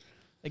 success.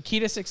 The key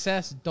to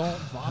success, don't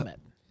vomit.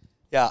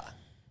 Yeah.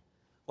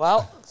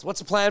 Well, so what's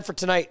the plan for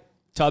tonight?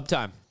 Tub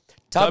time.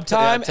 Tub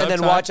time, tub and then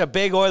time. watch a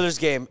big Oilers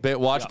game.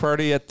 Watch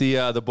party at the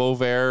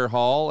Beauvair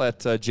Hall at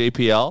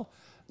JPL.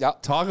 Yeah.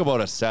 Talk about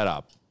a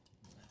setup.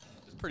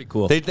 It's pretty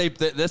cool.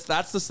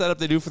 That's the setup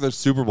they do for their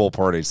Super Bowl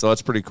party. So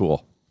that's pretty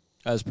cool.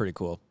 That was pretty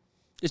cool.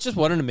 It's just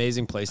what an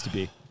amazing place to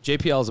be.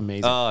 JPL is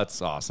amazing. Oh,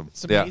 it's awesome.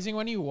 It's amazing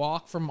when you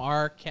walk from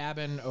our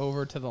cabin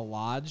over to the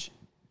lodge.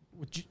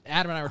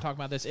 Adam and I were talking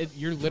about this.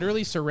 You're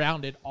literally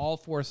surrounded all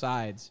four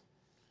sides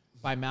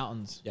by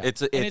mountains. Yeah.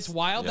 It's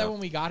wild that when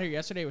we got here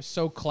yesterday, it was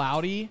so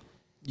cloudy.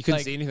 You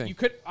couldn't see anything. You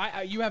could.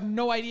 You have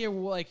no idea.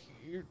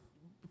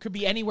 Could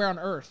be anywhere on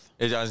Earth.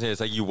 It's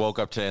like you woke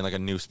up today in like a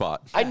new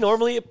spot. I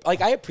normally,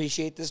 I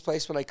appreciate this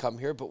place when I come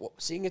here, but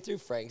seeing it through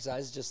Frank's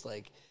eyes, just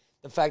like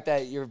the fact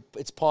that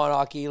it's pawn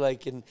hockey,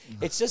 and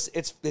it's just,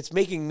 it's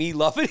making me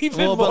love it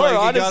even more,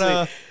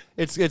 honestly.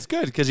 It's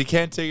good because you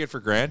can't take it for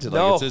granted.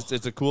 No.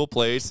 It's a cool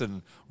place,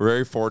 and we're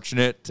very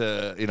fortunate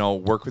to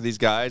work with these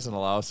guys and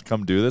allow us to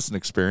come do this and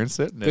experience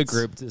it. And Good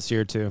group this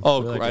year too.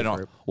 Oh, Really I good know.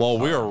 group. Well,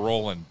 we are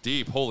rolling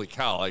deep. Holy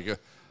cow!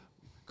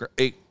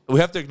 We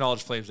have to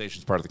acknowledge Flames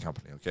Nation's part of the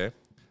company. Okay,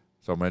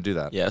 so I'm going to do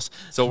that. Yes.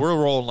 So we're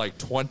rolling like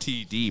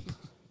 20 deep.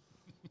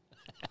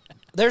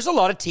 There's a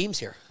lot of teams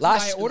here.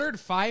 I ordered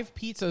 5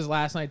 pizzas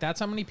last night. That's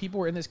how many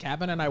people were in this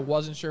cabin, and I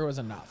wasn't sure it was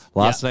enough.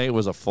 Last night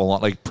was a full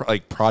on like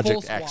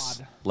Project Full X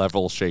squad.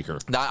 level shaker.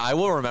 I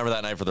will remember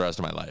that night for the rest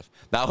of my life.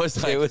 That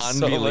was like It was so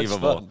much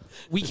unbelievable. fun.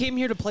 We came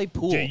here to play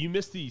pool. Jay, you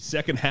missed the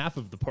second half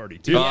of the party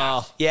too.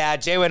 Yeah,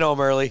 Jay went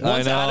home early.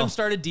 Once know. Adam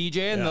started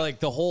DJing, Yeah.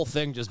 the whole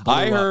thing just blew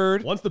I up.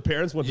 heard Once the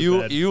parents went to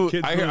bed,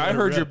 kids I really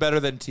heard got you're red. better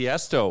than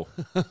Tiesto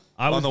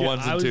on the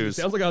ones and twos.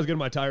 Sounds like I was getting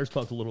my tires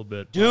pumped a little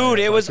bit. Dude,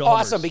 by it was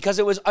Chalmers. awesome because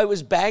it was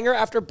banger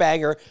after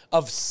banger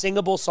of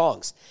singable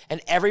songs,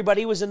 and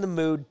everybody was in the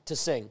mood to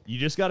sing. You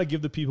just got to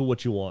give the people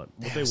what you want,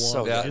 what they want.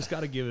 so You good. just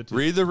got to give it to.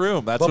 Read the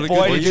room. That's But what a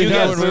boy, good did DJ you does.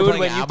 get when we were mood playing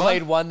when you ABBA?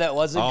 played one that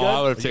wasn't Oh, good?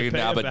 I would have You taken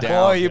pay ABBA it back.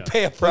 down. Boy, you Yeah.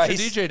 pay a What's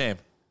price. your DJ name?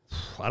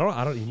 I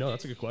don't even know.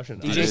 That's a good question.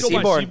 DJ I just go by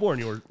Seaborn.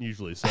 Seaborn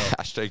usually. So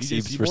Hashtag DJ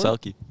Seeps for Seaborn?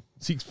 Selkie.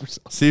 Seeps for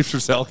Selkie. Steve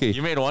Strzelki.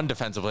 You made one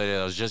defensive play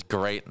that was just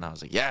great, and I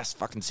was like, yes,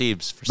 fucking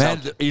Seeps for Man,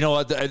 Selkie. you know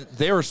what?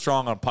 They were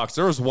strong on pucks.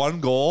 There was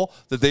one goal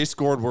that they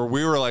scored where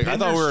we were like, I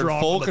thought we Pinder's were in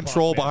strong full on the puck,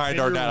 control man. behind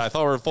our Pinder net. was- I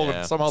thought we were in full.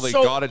 Yeah. Somehow they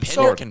So- got it so-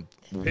 scored. Can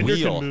Pinder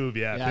wheel. can move.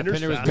 Yeah, Yeah, Pinder's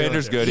Pinder was fast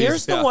Pinder's out good. there.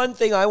 Here's the Yeah. one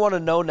thing I want to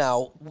know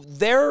now.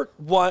 They're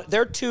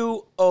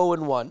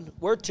 2-0-1.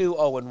 We're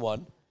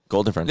 2-0-1.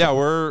 Goal difference.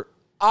 Yeah,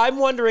 I'm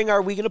wondering,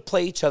 are we going to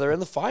play each other in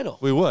the final?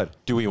 we would.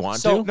 Do we want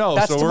So to? No,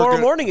 that's so we're tomorrow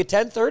gonna- morning at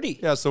 10:30.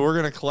 Yeah, so we're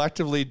gonna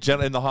collectively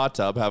in the hot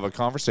tub have a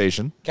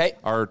conversation. 'Kay.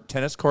 Our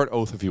tennis court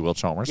oath, if you will,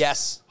 Chalmers.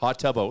 Yes. Hot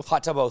tub oath.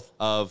 Hot tub oath.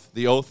 Of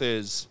the oath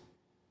is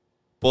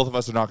both of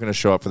us are not going to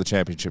show up for the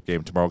championship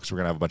game tomorrow because we're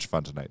going to have a bunch of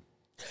fun tonight.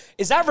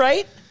 Is that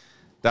right?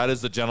 That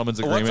is the gentleman's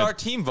agreement. What's our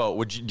team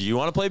vote? Do you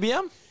want to play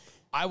BM?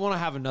 I want to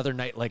have another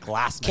night like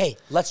last night. Okay,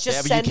 let's just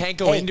Yeah, but send. you can't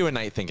go hey, into a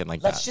night thinking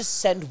like Let's that. just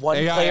send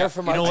one Yeah, player yeah.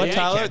 from you our know what, team.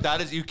 Tyler?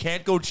 That is, you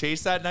can't go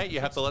chase that night.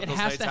 You have to let It those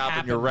has nights to happen.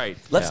 happen. You're right.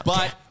 Let's-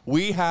 but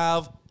we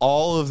have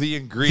all of the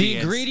ingredients.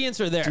 The ingredients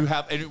are there. To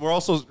have, and we're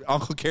also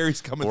Uncle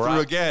Carrie's coming through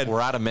again.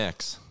 We're at a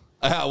mix.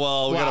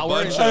 Well, we got a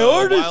Wow, bunch I of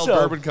ordered wild some.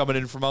 bourbon coming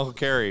in from Uncle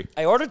Carrie.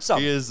 I ordered some.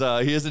 He is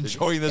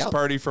enjoying this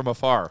party from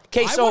afar.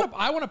 Okay, so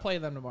I want to play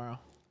them tomorrow.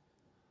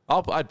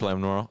 I'd play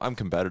him tomorrow. I'm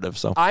competitive,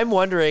 so. I'm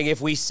wondering if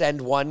we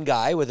send one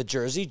guy with a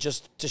jersey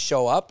just to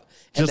show up,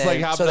 and Just then, like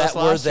happened so to us that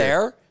we're last year.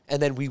 there,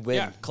 and then we win.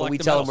 Yeah, but collect we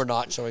the tell them medals. we're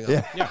not showing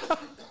up.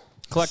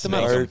 Collect the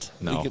Smart. medals.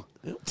 No.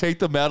 Take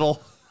the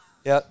medal.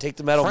 Yeah, take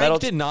the medal. Frank medal.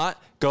 did not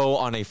go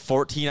on a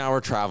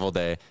 14-hour travel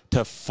day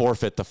to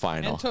forfeit the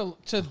final.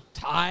 And to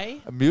tie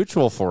A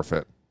mutual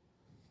forfeit.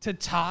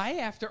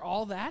 after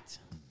all that,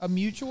 a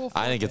mutual.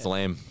 I think it's forfeit.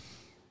 lame.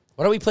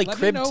 Why don't we play Let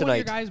crib me know when tonight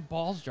your guys'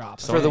 balls drop.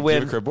 for the Do you have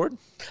win? a crib board?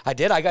 I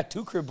did. I got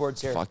 2 crib boards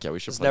here. Fuck yeah, we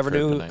should Just play never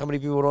crib knew tonight. how many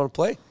people would want to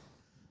play.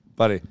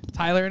 buddy.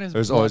 Tyler and his.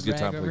 There's blood always good rag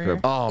time for over the here.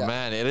 crib. Oh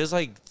man, it is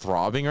like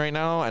throbbing right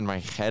now, and my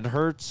head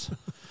hurts.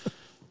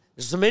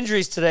 There's some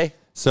injuries today.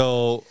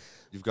 So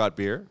you've got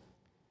beer.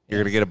 You're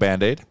gonna get a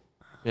Band-Aid.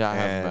 Yeah, I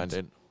have And- a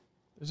Band-Aid.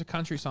 There's a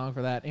country song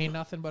for that. Ain't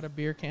nothing but a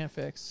beer can't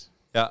fix.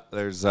 Yeah,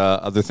 there's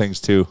other things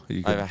too.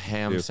 You I have can a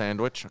ham do.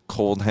 sandwich, a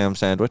cold ham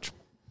sandwich.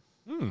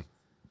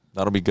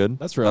 That'll be good.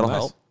 That's real That'll nice.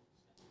 help.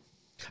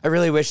 I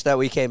really wish that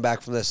we came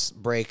back from this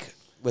break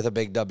with a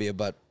big W,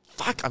 but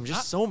Fuck, I'm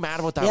just so mad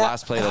about that yeah,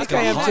 last play. I That's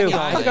think I am hot too. dog.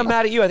 I think I'm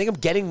mad at you. I think I'm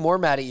getting more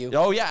mad at you.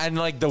 Oh yeah, and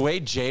like the way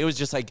Jay was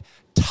just like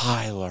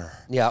Tyler.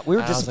 Yeah, we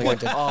were And I was like,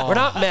 disappointed. oh. We're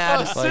not mad. I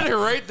was sitting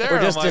right there. We're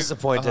and just I'm like,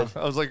 disappointed.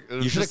 I was like,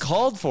 You should have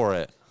called for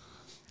it.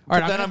 All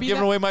right, But then I'm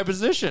giving away my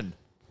position.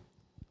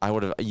 I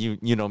would have. You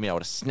know me. I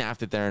would have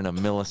snapped it there in a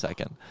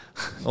millisecond.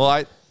 Well,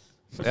 I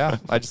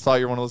just thought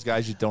you're one of those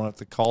guys you don't have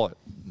to call it.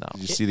 No,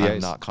 you see the I'm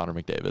ice. not Connor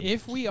McDavid.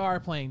 If we are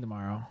playing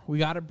tomorrow, we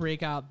got to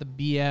break out the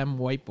BM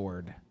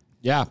whiteboard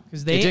Yeah,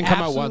 because they it didn't come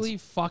out absolutely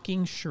once.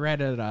 fucking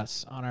shredded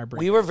us on our break.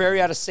 We were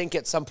very out of sync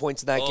at some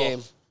points in that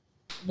game.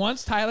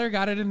 Once Tyler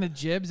got it in the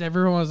jibs,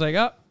 everyone was like,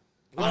 "Oh,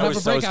 I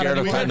was so scared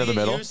of cutting to the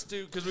middle.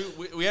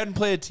 Because we hadn't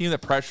played a team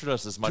that pressured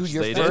us as much Dude, as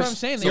your they That's did. what I'm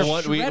saying. They So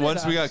once we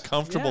shredded got us.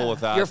 comfortable Yeah. with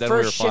that, Your then we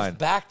were first fine. shift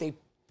back,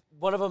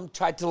 one of them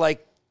tried to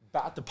like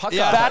Bat the puck.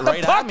 Yeah, bat the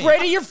right puck at me.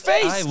 right at your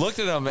face. I looked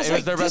at him. It was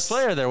like, their best this-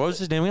 player there. What was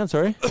his name again?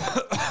 Sorry.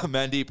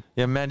 Mandeep.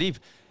 Yeah, Mandeep.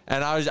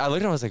 And I looked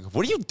at him. I was like,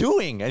 "What are you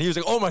doing?" And he was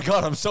like, "Oh my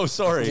god, I'm so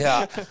sorry."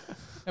 Yeah.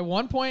 At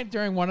one point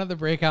during one of the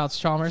breakouts,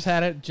 Chalmers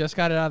had it, just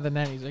got it out of the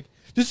net. He's like,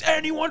 "Does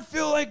anyone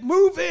feel like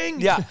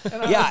moving?" Yeah.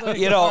 And I Yeah. was like,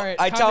 You know, "All right,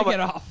 I time tell to him, get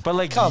off." But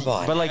like, Come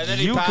on. But like, And then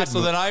you he passed. could.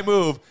 So then I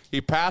move. He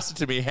passed it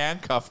to me,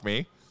 handcuffed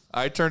me.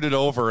 I turned it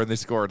over, and they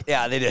scored.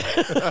 Yeah, they did.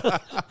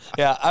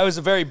 Yeah, I was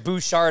a very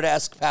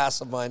Bouchard-esque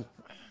pass of mine.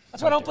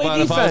 That's why I don't play But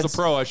defense. if I was a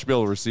pro, I should be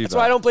able to receive That's that.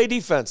 why I don't play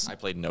defense. I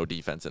played no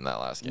defense in that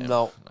last game.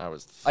 No. I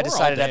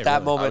decided all day, at that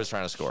really. moment. I was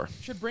trying to score.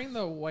 Should bring the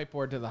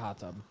whiteboard to the hot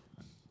tub.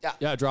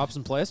 Yeah, drops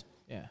in place.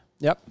 Yeah.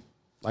 Yep.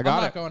 I I'm got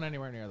not it. going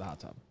anywhere near the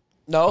hot tub.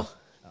 No?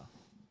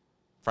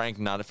 Frank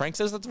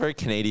says that's a very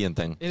Canadian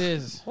thing. It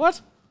is. What?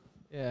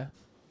 Yeah.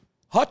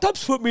 Hot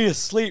tubs put me to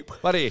sleep.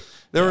 Buddy,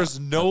 there is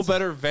no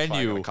better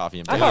venue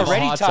Coffee and I'm in a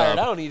already hot tired. tub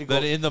I don't need to go.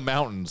 than in the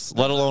mountains,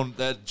 let alone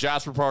that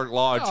Jasper Park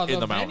Lodge No, in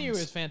the venue mountains.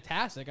 is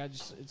fantastic.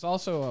 It's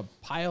also a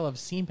pile of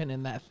semen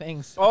in that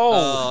thing. So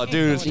Oh,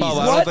 dude, it's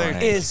probably, I what don't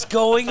think is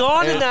going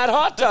on in that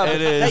hot tub?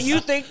 it is. That you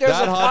think there's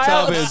that a hot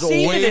pile tub of is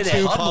semen way in too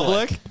it?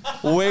 public,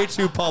 way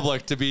too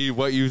public to be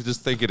what you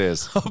just think it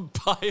is.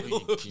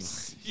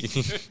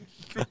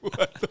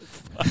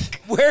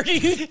 Where do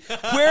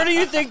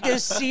you think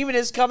this semen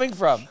is coming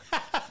from?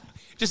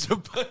 Just a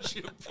bunch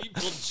of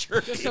people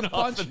jerking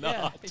off in the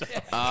hot tub.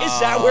 Is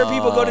that where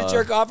people go to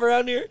jerk off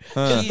around here? Is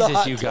the Jesus,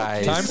 hot you tub?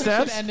 guys.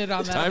 Timestamps? ended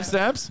on that.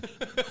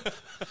 Timestamps?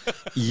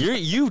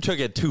 You took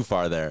it too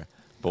far there,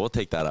 but we'll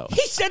take that out.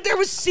 He said there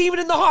was semen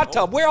in the hot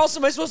tub. Where else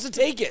am I supposed to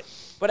take it?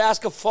 But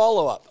ask a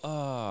follow-up.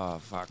 Oh,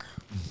 fuck.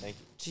 Thank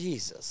you.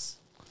 Jesus.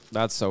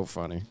 That's so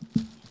funny.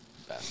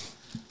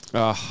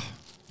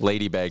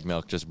 Lady Bag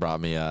Milk just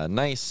brought me a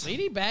nice.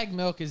 Lady Bag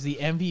Milk is the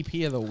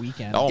MVP of the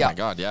weekend. Oh Yeah. my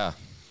god, yeah.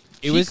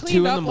 It She was cleaned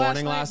 2 in up the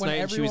morning last last night when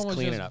night, and she was everyone was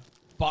cleaning just up.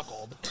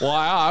 buckled. Well,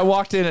 I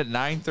walked in at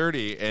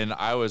 9:30 and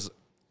I was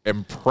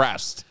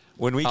impressed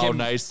When we how came,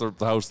 nice the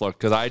house looked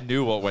because I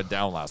knew what went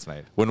down last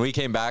night. when we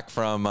came back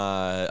from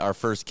our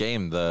first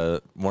game,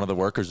 one of the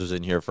workers was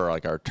in here for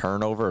like our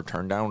turnover or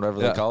turn down, whatever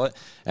Yeah. they call it,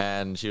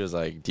 and she was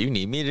like, "Do you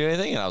need me to do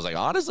anything?" And I was like,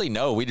 "Honestly,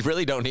 no. We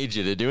really don't need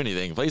you to do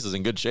anything. The place is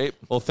in good shape."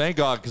 Well, thank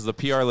God because the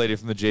PR lady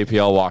from the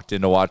JPL walked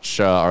in to watch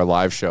our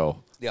live show.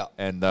 Yeah.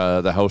 And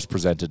the house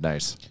presented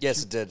nice.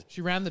 Yes, it did.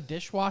 She ran the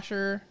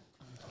dishwasher.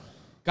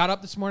 Got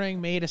up this morning,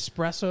 made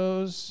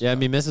espressos. Yeah,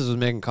 me missus was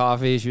making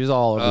coffee. She was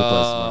all over the place.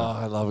 Oh,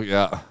 I love it.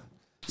 Yeah.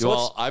 So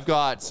well,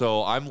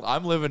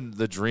 I'm living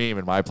the dream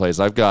in my place.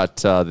 I've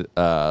got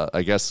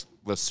I guess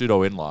the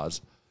pseudo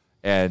in-laws,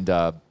 and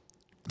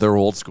they're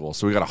old school.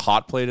 So we got a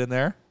hot plate in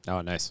there. Oh,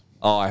 nice.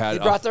 Oh, I had They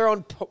brought their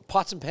own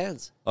pots and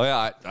pans. Oh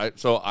yeah,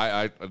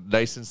 I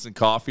nice instant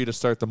coffee to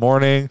start the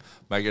morning.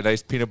 Make a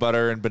nice peanut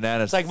butter and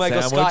banana. It's like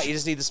Michael sandwich. Scott. You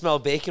just need to smell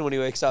bacon when he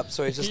wakes up.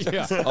 So he just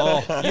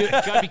Oh, You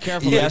gotta be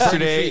careful.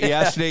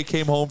 yesterday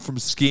came home from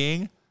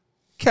skiing.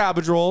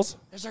 Cabbage rolls.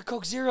 There's our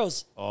Coke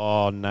Zeros.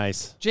 Oh,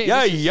 nice. Jay,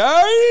 Yeah, this is-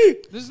 yay!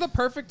 This is the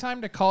perfect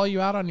time to call you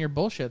out on your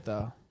bullshit,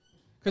 though.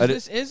 I Because did-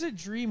 this is a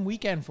dream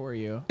weekend for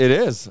you. It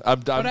is.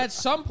 But at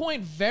some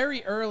point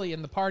very early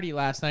in the party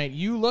last night,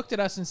 you looked at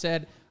us and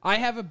said, I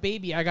have a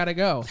baby, I gotta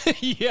go.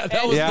 Yeah, that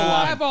And was you the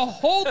line. have a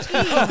whole team,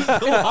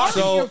 an army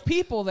So- of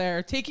people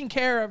there taking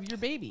care of your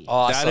baby.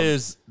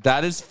 Awesome.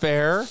 That is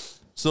fair.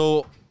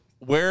 So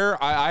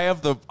where I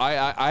have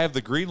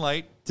the green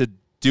light to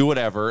do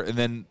whatever, and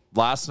then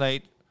last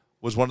night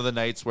was one of the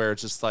nights where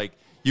it's just like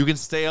you can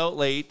stay out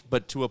late,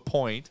 but to a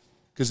point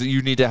because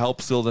you need to help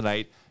seal the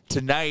night.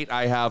 Tonight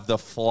I have the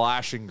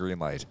flashing green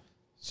light.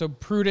 So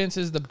prudence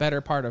is the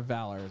better part of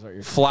valor, is what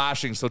you're saying.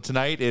 Flashing. So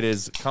tonight it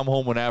is come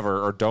home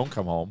whenever or don't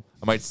come home.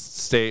 I might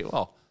stay.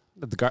 Well,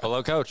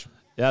 Hello, coach.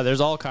 Yeah,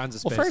 there's all kinds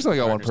of space. Frank's only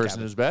got one Partner's person in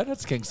cabin. his bed.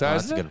 That's king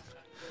size. that's isn't good. it?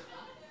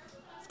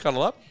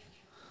 Cuddle up.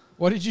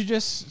 What did you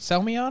just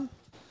sell me on?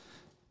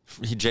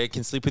 Jake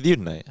can sleep with you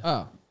tonight.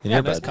 Oh. In Yeah,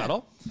 your nice bed.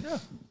 cuddle. Yeah.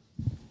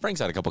 Frank's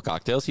had a couple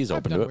cocktails. He's I've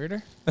open done to it.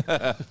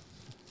 weirder.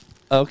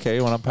 Okay,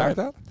 you want to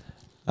unpack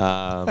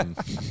that?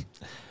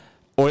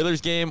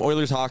 Oilers game,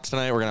 Oilers Hawks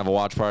tonight. We're gonna have a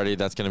watch party.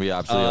 That's gonna be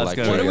absolutely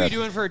electric. What are we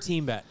doing for a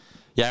team bet?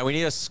 Yeah, we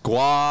need a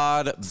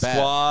squad bet.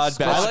 Squad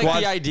bet. I like Squad-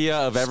 the idea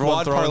of everyone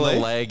squad throwing parlay. the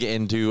leg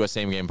into a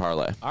same game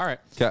parlay. All right.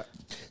 Okay.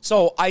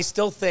 So I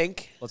still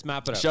think. Let's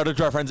map it up. Shout out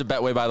to our friends at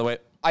Betway, by the way.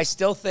 I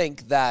still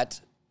think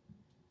that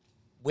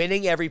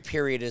winning every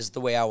period is the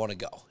way I want to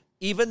go.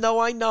 Even though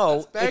I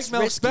know it's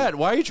Bagmel's risky. bet.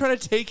 Why are you trying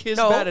to take his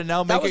No, bet and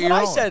now that make was it your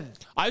what own? I said.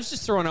 I was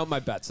just throwing out my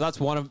bets. That's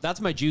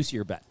my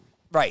juicier bet.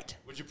 Right.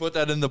 Would you put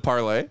that in the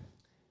parlay?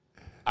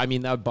 I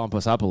mean, that would bump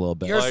us up a little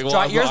bit. Yours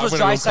was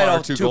dry side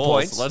of 2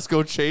 points. Let's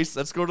go chase.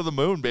 Let's go to the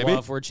moon, baby. Well,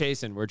 if we're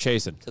chasing, we're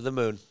chasing. To the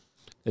moon.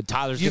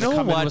 Tyler's You going to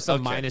know come in what? with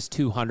some Okay. minus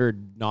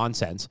 200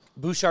 nonsense.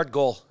 Bouchard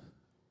goal.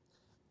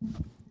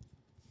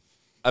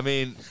 I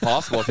mean,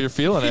 possible if you're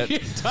feeling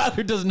it.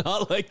 Tyler does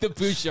not like the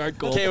Bouchard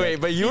goal. Okay,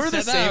 wait, but you were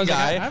the said that, I same was like,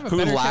 I guy have a who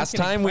better last chance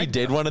getting time we pregnant.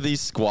 did one of these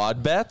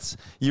squad bets,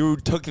 you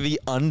took the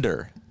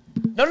under.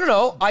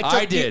 No.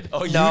 I did.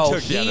 Oh, you no,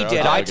 took the he under. did.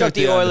 Okay, I I took took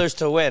the the under. Oilers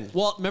to win.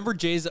 Well, remember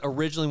Jays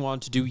originally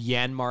wanted to do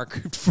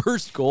Janmark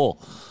first goal.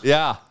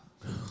 Yeah.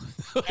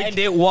 And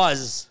it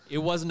was. It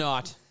was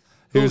not.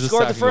 Who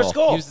scored the first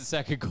goal? He was the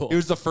second goal. He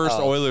was the first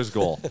Oilers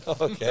goal.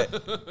 Okay.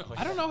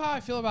 I don't know how I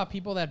feel about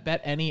people that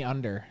bet any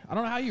under. I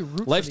don't know how you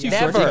root Life's for too the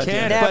short. under. Never. You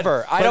can,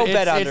 Never. I don't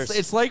bet it's, unders.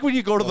 It's like when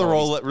you go to the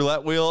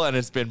roulette wheel and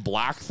it's been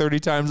black 30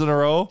 times in a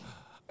row.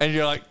 And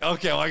you're like,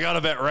 okay, well, I got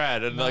to bet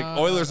red. And like,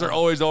 Oilers are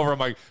always over. I'm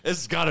like, this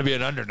has got to be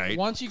an under night.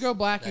 Once you go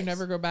black, you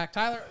never go back.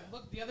 Tyler,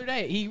 look, the other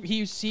day,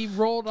 he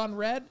rolled on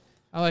red.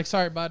 I'm like,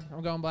 sorry, bud,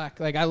 I'm going black.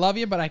 Like, I love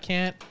you, but I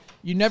can't.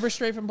 You never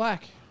stray from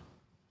black.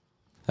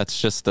 That's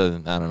just I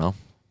don't know.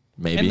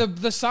 Maybe. And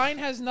the sign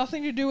has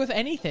nothing to do with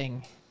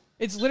anything.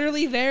 It's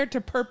literally there to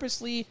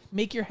purposely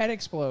make your head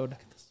explode.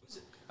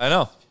 I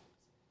know.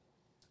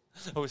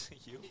 Oh, was it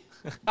you?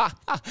 I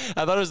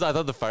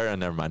thought the fire.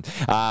 Never mind.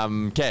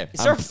 Okay.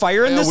 Is there a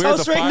fire in this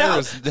house right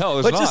now?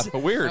 No, there's not.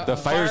 But weird. The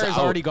fire's Fire's out.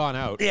 already gone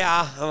out.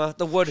 Yeah,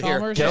 the wood here.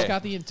 Chalmers just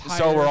got the entire.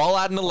 So we're all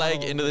adding a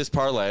leg into this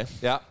parlay.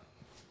 Yeah.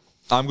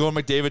 I'm going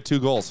McDavid 2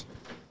 goals.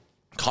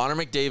 Connor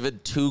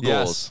McDavid 2 goals.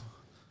 Yes.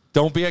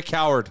 Don't be a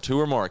coward. 2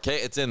 or more. Okay,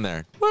 it's in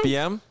there.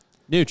 BM?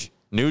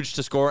 Nuge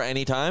to score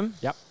anytime?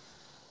 Yep.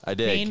 I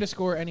dig. Kane to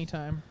score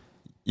anytime.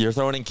 You're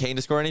throwing in Kane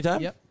to score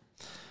anytime? Yep.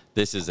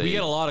 This is We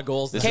get a lot of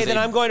goals. Okay, then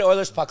I'm going to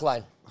Oilers puck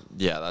line.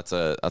 Yeah, need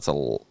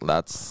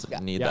that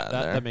in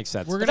there. That makes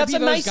sense. We're But gonna that's be a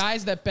those nice-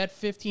 guys that bet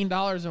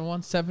 $15 and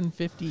won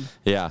 $750.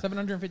 Yeah.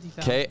 $750,000.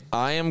 Okay,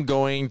 I am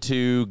going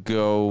to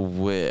go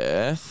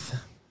with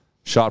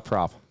Shot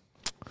prop.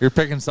 You're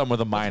picking some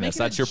with a minus. Make it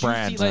That's your juicy,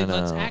 brand. Like, I know,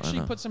 let's I actually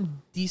know. put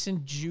some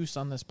decent juice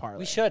on this parlay.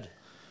 We should.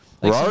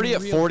 We're some already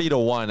at real- 40 to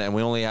 1, and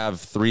we only have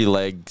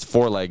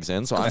 4 legs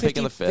in, so I'm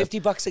picking the fifth.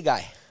 $50 a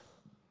guy.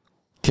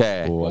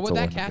 Okay. What would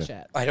that cash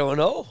at? I don't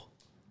know.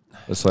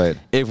 Let's wait.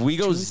 If we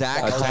go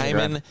Zach That's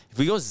Hyman,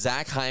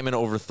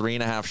 over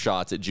 3.5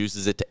 shots, it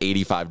juices it to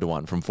 85 to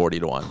 1 from 40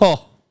 to 1.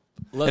 Oh.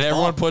 Let's And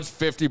everyone ball. puts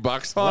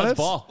 $50 on Let's it.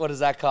 ball. What does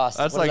that cost?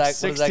 That's What like does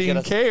that get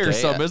us? 16K or Okay,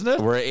 something, isn't it?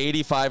 We're at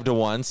 85 to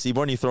 1.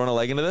 Seaborn, you throwing a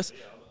leg into this?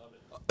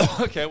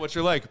 Okay, what's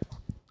your leg?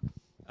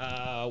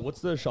 What's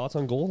the shots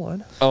on goal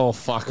line? Oh,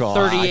 fuck off.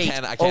 38.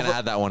 I can't Over-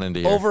 add that one into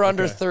here. Over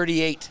under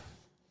 38.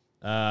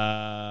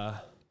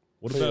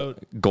 What about?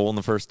 Goal in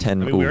the first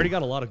 10. I mean, we Ooh. already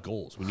got a lot of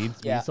goals. We need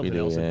Yeah. something We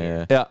do, else in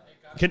here. Yeah.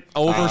 Can,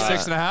 Over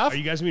 6.5? Are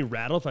you guys gonna be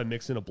rattled if I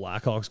mix in a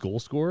Blackhawks goal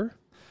scorer?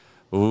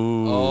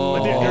 Ooh.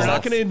 Like, they're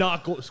not gonna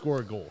not score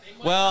a goal.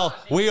 Well,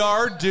 we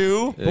are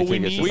due, Yeah, but we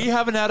need- we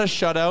haven't had a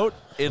shutout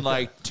in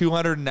like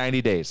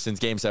 290 days. Since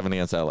Game 7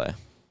 against LA.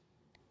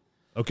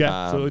 Okay,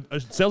 so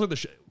it sounds like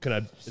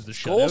the is the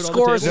shutout Goal on the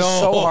scorers is table?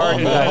 so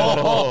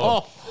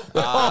hard.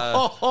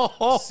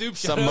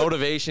 Some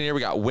motivation here.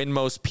 We got win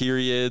most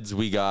periods.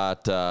 We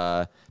got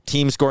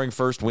team scoring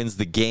first wins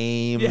the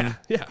game.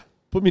 Yeah.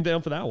 Put me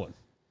down for that one.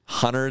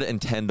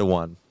 110 to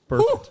 1.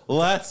 Perfect.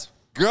 Let's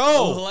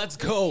go. Let's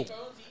go.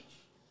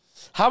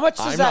 How much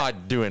does I'm that?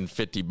 not doing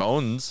 50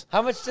 bones.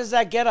 How much does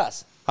that get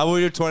us? How about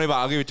we do 20 bucks?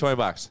 I'll give you 20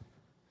 bucks.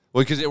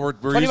 Well, because we're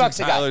 20 using bucks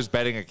a guy. Tyler's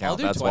betting I'll account.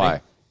 do That's 20.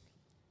 why.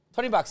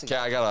 $20 a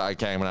Okay,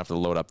 guy. I'm gonna have to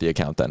load up the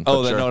account then. Oh,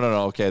 But then, sure.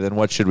 no. Okay, then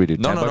what should we do?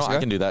 No, 10 no, bucks a I guy?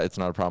 can do that. It's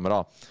not a problem at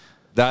all.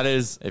 That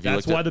is, If you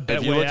That's looked why at, the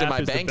if you Betway looked at app my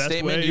is the bank best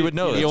statement, way. you would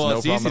know. Yeah, It's well, no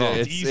it's problem easy at all. to-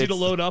 It's easy to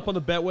load up on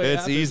the Betway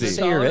it's app. easy. It's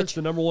Say you're It's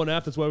the number one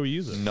app. That's why we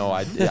use it. No,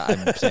 I'm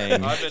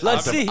saying.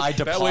 Let's see. I Betway's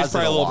deposit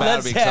probably a a little lot.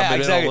 mad because I've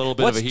been in a little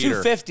bit What's of a heater.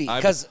 250?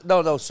 Because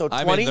no. So I'm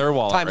in 20 their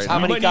wallet times right how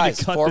now. many we might guys? need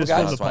to cut 4 this guys.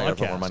 from the That's why I gotta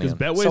put more podcast money because in.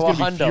 Betway's So going to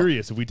be $100.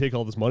 furious if we take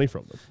all this money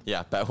from them.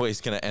 Yeah,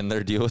 Betway's gonna end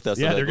their deal with us.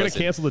 Yeah, They're they're gonna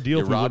listen, cancel the deal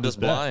You if we robbed win us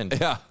this bet." blind.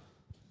 Yeah.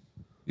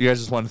 You guys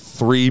just won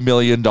 $3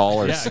 million.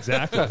 Yeah,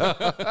 exactly.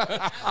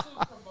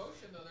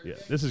 Yeah,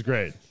 this is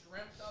great.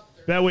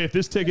 That way, if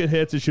this ticket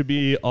hits, it should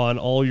be on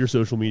all your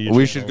social media. We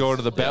channels. should go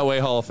to the Betway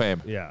Hall of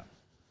Fame. Yeah.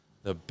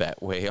 The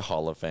Betway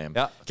Hall of Fame.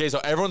 Yeah. Okay, so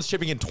everyone's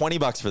chipping in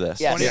 $20 for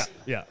this. Yes.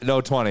 Yeah.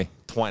 No, 20.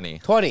 20.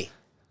 20.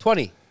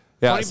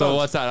 Yeah. 20 So bucks.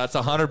 what's that?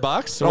 That's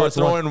 $100. So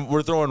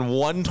we're throwing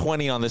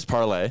 120 on this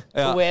parlay.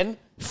 To win.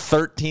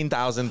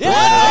 13,300.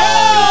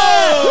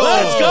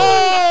 Let's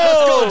go!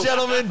 Let's go,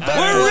 gentlemen.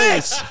 We're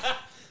rich.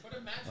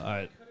 All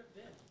right.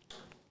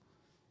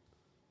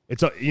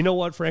 You know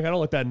what, Frank? I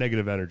don't like that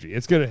negative energy.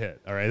 It's gonna hit.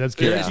 All right, that's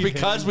good. It's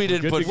because we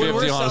didn't put 50 We're on.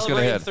 It's gonna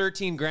celebrating hit.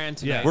 13 grand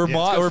tonight. Yeah. We're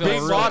Yeah.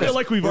 being I modest. feel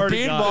like we've We're already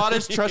being got it.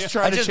 modest. Just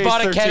trying I to just chase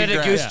bought a 13 Canada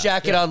grand. Goose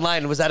jacket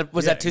online. Was that too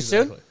exactly.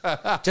 soon?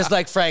 Just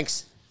like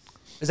Frank's.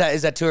 Is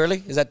that too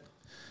early? Is that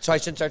so I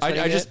shouldn't start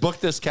I just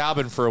booked this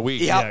cabin for a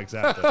week. Yeah. Yeah,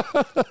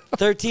 exactly.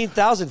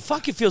 13,000.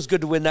 Fuck, it feels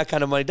good to win that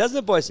kind of money, doesn't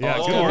it, boys? Yeah,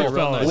 Oh, good work,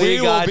 fellas. we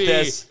will got be.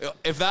 this.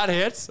 If that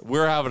hits,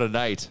 we're having a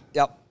night.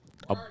 Yep.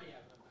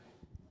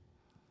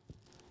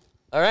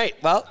 All right.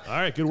 Well, All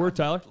right, good work,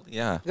 Tyler.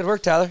 Yeah. good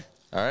work, Tyler.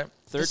 All right.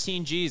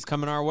 13 G's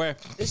coming our way.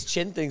 This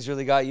chin thing's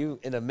really got you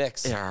in a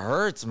mix. It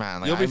hurts,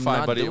 man. Like, You'll be I'm fine,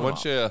 not buddy. doing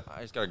Once well. you-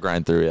 I just gotta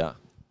grind through. Yeah.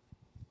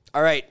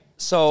 All right.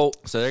 So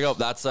So there you go.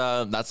 That's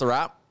the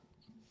wrap.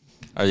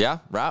 Yeah.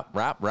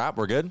 Wrap.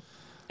 We're good.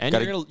 And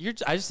Gotta-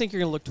 I just think you're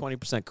gonna look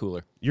 20%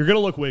 cooler. You're gonna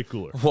look way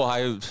cooler. Well,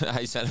 I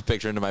sent a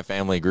picture into my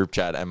family group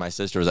chat, and my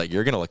sister was like,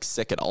 "You're gonna look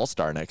sick at All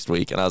Star next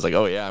week," and I was like,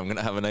 "Oh yeah, I'm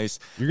gonna have a nice."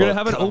 You're gonna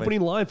have an comment."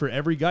 opening line for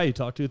every guy you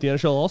talk to at the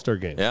NHL All-Star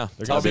game. Yeah.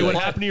 They're Tell gonna say me what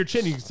what- happened to your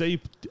chin. You can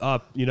say,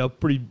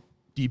 pretty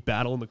deep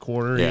battle in the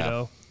corner. Yeah. You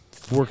know,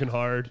 working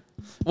hard.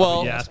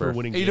 Well, Jasper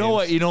winning. You know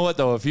what? You know what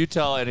though? If you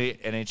tell any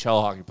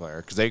NHL hockey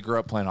player, because they grew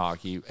up playing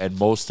hockey, and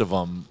most of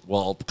them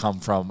will come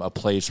from a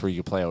place where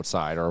you play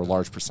outside, or a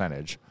large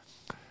percentage.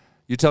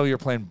 You tell them you're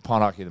playing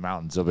pond hockey in the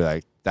mountains, they'll be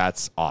like,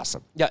 "That's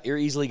awesome." yeah, you're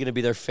easily going to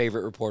be their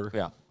favorite reporter.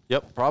 Yeah.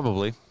 Yep,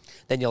 probably.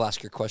 Then you'll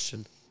ask your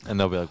question. And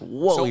they'll be like,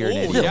 "Whoa, So, you're an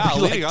oh, idiot." Yeah,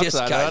 be leading like, up to "This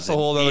that. guy's That's a an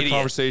whole other idiot."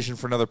 conversation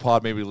for another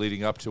pod, maybe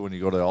leading up to when you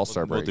go to the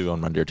All-Star break. We'll do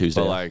on Monday or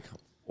Tuesday. But like,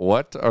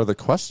 what are the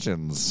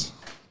questions?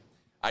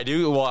 I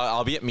do. Well,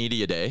 I'll be at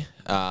Media Day,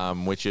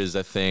 which is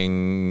a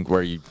thing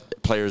where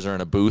players are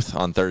in a booth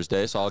on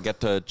Thursday. So I'll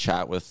get to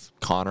chat with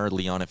Connor,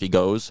 Leon if he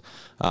goes,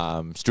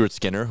 Stuart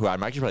Skinner, who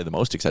I'm actually probably the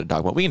most excited to talk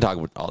about. We can talk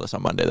about all this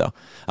on Monday, though.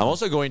 I'm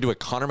also going to a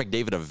Connor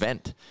McDavid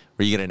event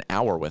where you get an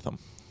hour with him.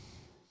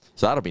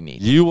 So that'll be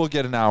neat. You will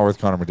get an hour with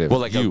Connor McDavid. Well,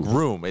 like a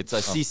room. It's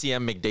a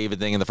CCM McDavid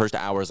thing, and the first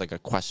hour is like a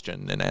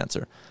question and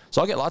answer.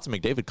 So I'll get lots of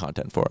McDavid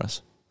content for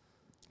us.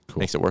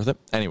 Cool. Makes it worth it.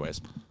 Anyways,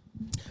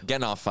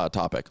 getting off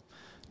topic.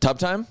 Tub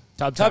time?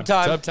 Tub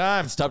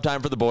time. It's tub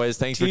time for the boys.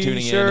 Thanks for tuning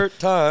in. T-shirt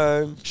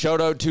time.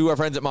 Shout out to our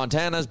friends at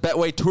Montana's,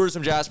 Betway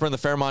Tourism Jasper and the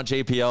Fairmont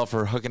JPL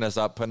for hooking us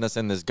up, putting us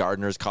in this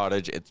gardener's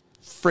cottage. It's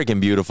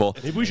freaking beautiful.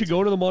 Maybe we should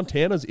go to the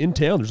Montana's in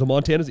town. There's a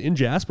Montana's in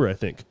Jasper, I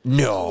think.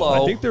 No.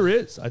 I think there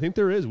is. We If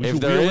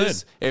should there wheel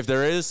is, if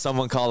there is,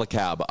 someone call a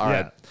cab. All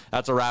right.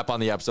 That's a wrap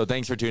on the episode.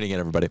 Thanks for tuning in,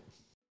 everybody.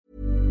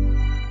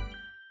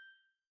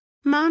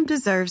 Mom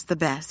deserves the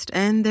best,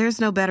 and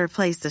there's no better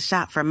place to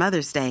shop for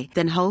Mother's Day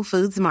than Whole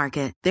Foods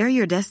Market. They're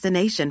your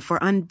destination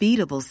for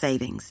unbeatable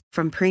savings,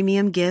 from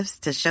premium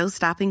gifts to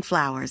show-stopping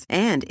flowers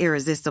and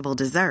irresistible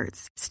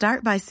desserts.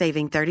 Start by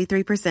saving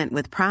 33%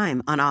 with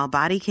Prime on all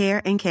body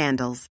care and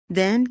candles.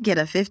 Then get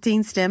a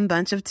 15-stem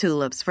bunch of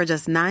tulips for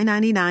just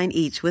 $9.99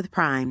 each with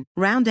Prime.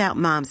 Round out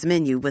Mom's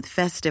menu with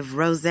festive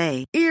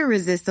rosé,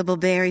 irresistible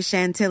berry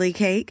chantilly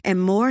cake,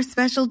 and more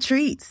special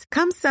treats.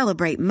 Come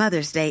celebrate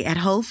Mother's Day at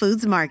Whole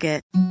Foods Market.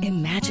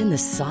 Imagine the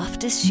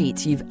softest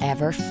sheets you've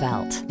ever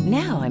felt.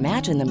 Now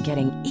imagine them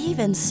getting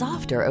even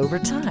softer over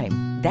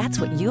time.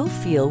 That's what you'll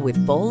feel with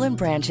Boll &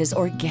 Branch's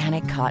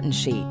organic cotton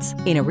sheets.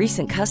 In a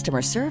recent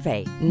customer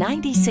survey,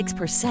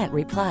 96%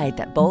 replied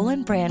that Boll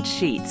 & Branch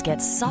sheets get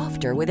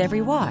softer with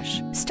every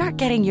wash. Start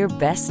getting your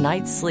best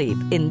night's sleep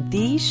in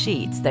these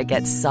sheets that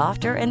get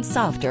softer and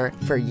softer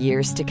for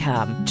years to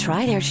come.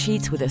 Try their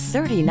sheets with a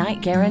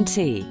 30-night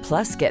guarantee.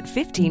 Plus, get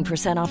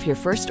 15% off your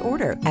first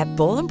order at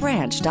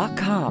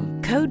bollandbranch.com.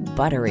 Code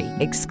BUTTERY.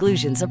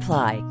 Exclusions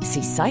apply.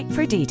 See site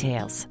for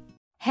details.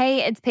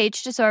 Hey, it's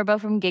Paige DeSorbo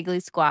from Giggly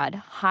Squad.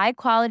 High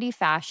quality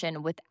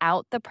fashion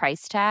without the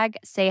price tag.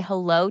 Say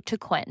hello to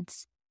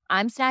Quince.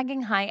 I'm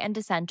snagging high-end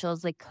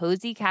essentials like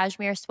cozy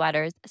cashmere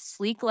sweaters,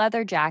 sleek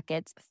leather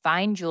jackets,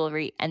 fine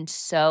jewelry, and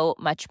so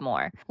much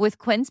more. With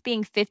Quince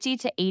being 50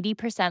 to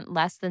 80%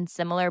 less than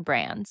similar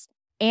brands.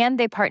 And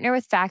they partner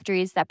with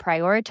factories that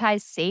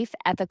prioritize safe,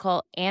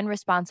 ethical, and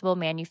responsible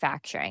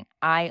manufacturing.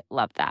 I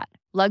love that.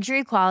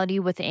 Luxury quality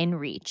within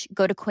reach.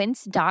 Go to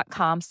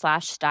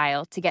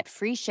quince.com/style to get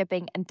free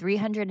shipping and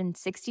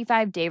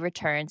 365-day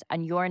returns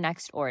on your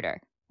next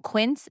order.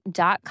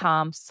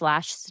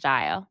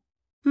 Quince.com/style.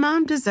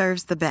 Mom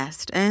deserves the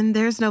best, and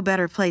there's no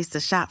better place to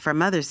shop for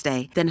Mother's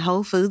Day than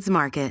Whole Foods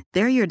Market.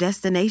 They're your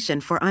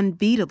destination for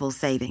unbeatable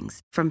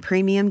savings, from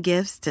premium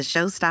gifts to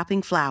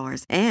show-stopping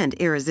flowers and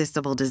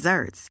irresistible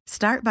desserts.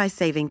 Start by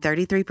saving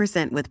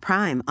 33% with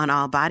Prime on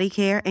all body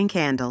care and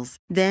candles.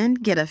 Then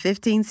get a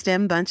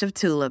 15-stem bunch of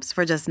tulips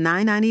for just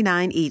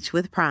 $9.99 each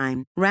with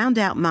Prime. Round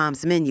out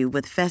Mom's menu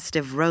with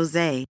festive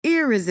rosé,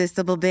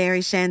 irresistible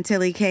berry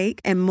chantilly cake,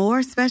 and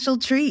more special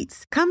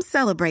treats. Come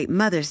celebrate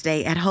Mother's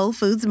Day at Whole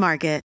Foods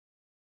Market.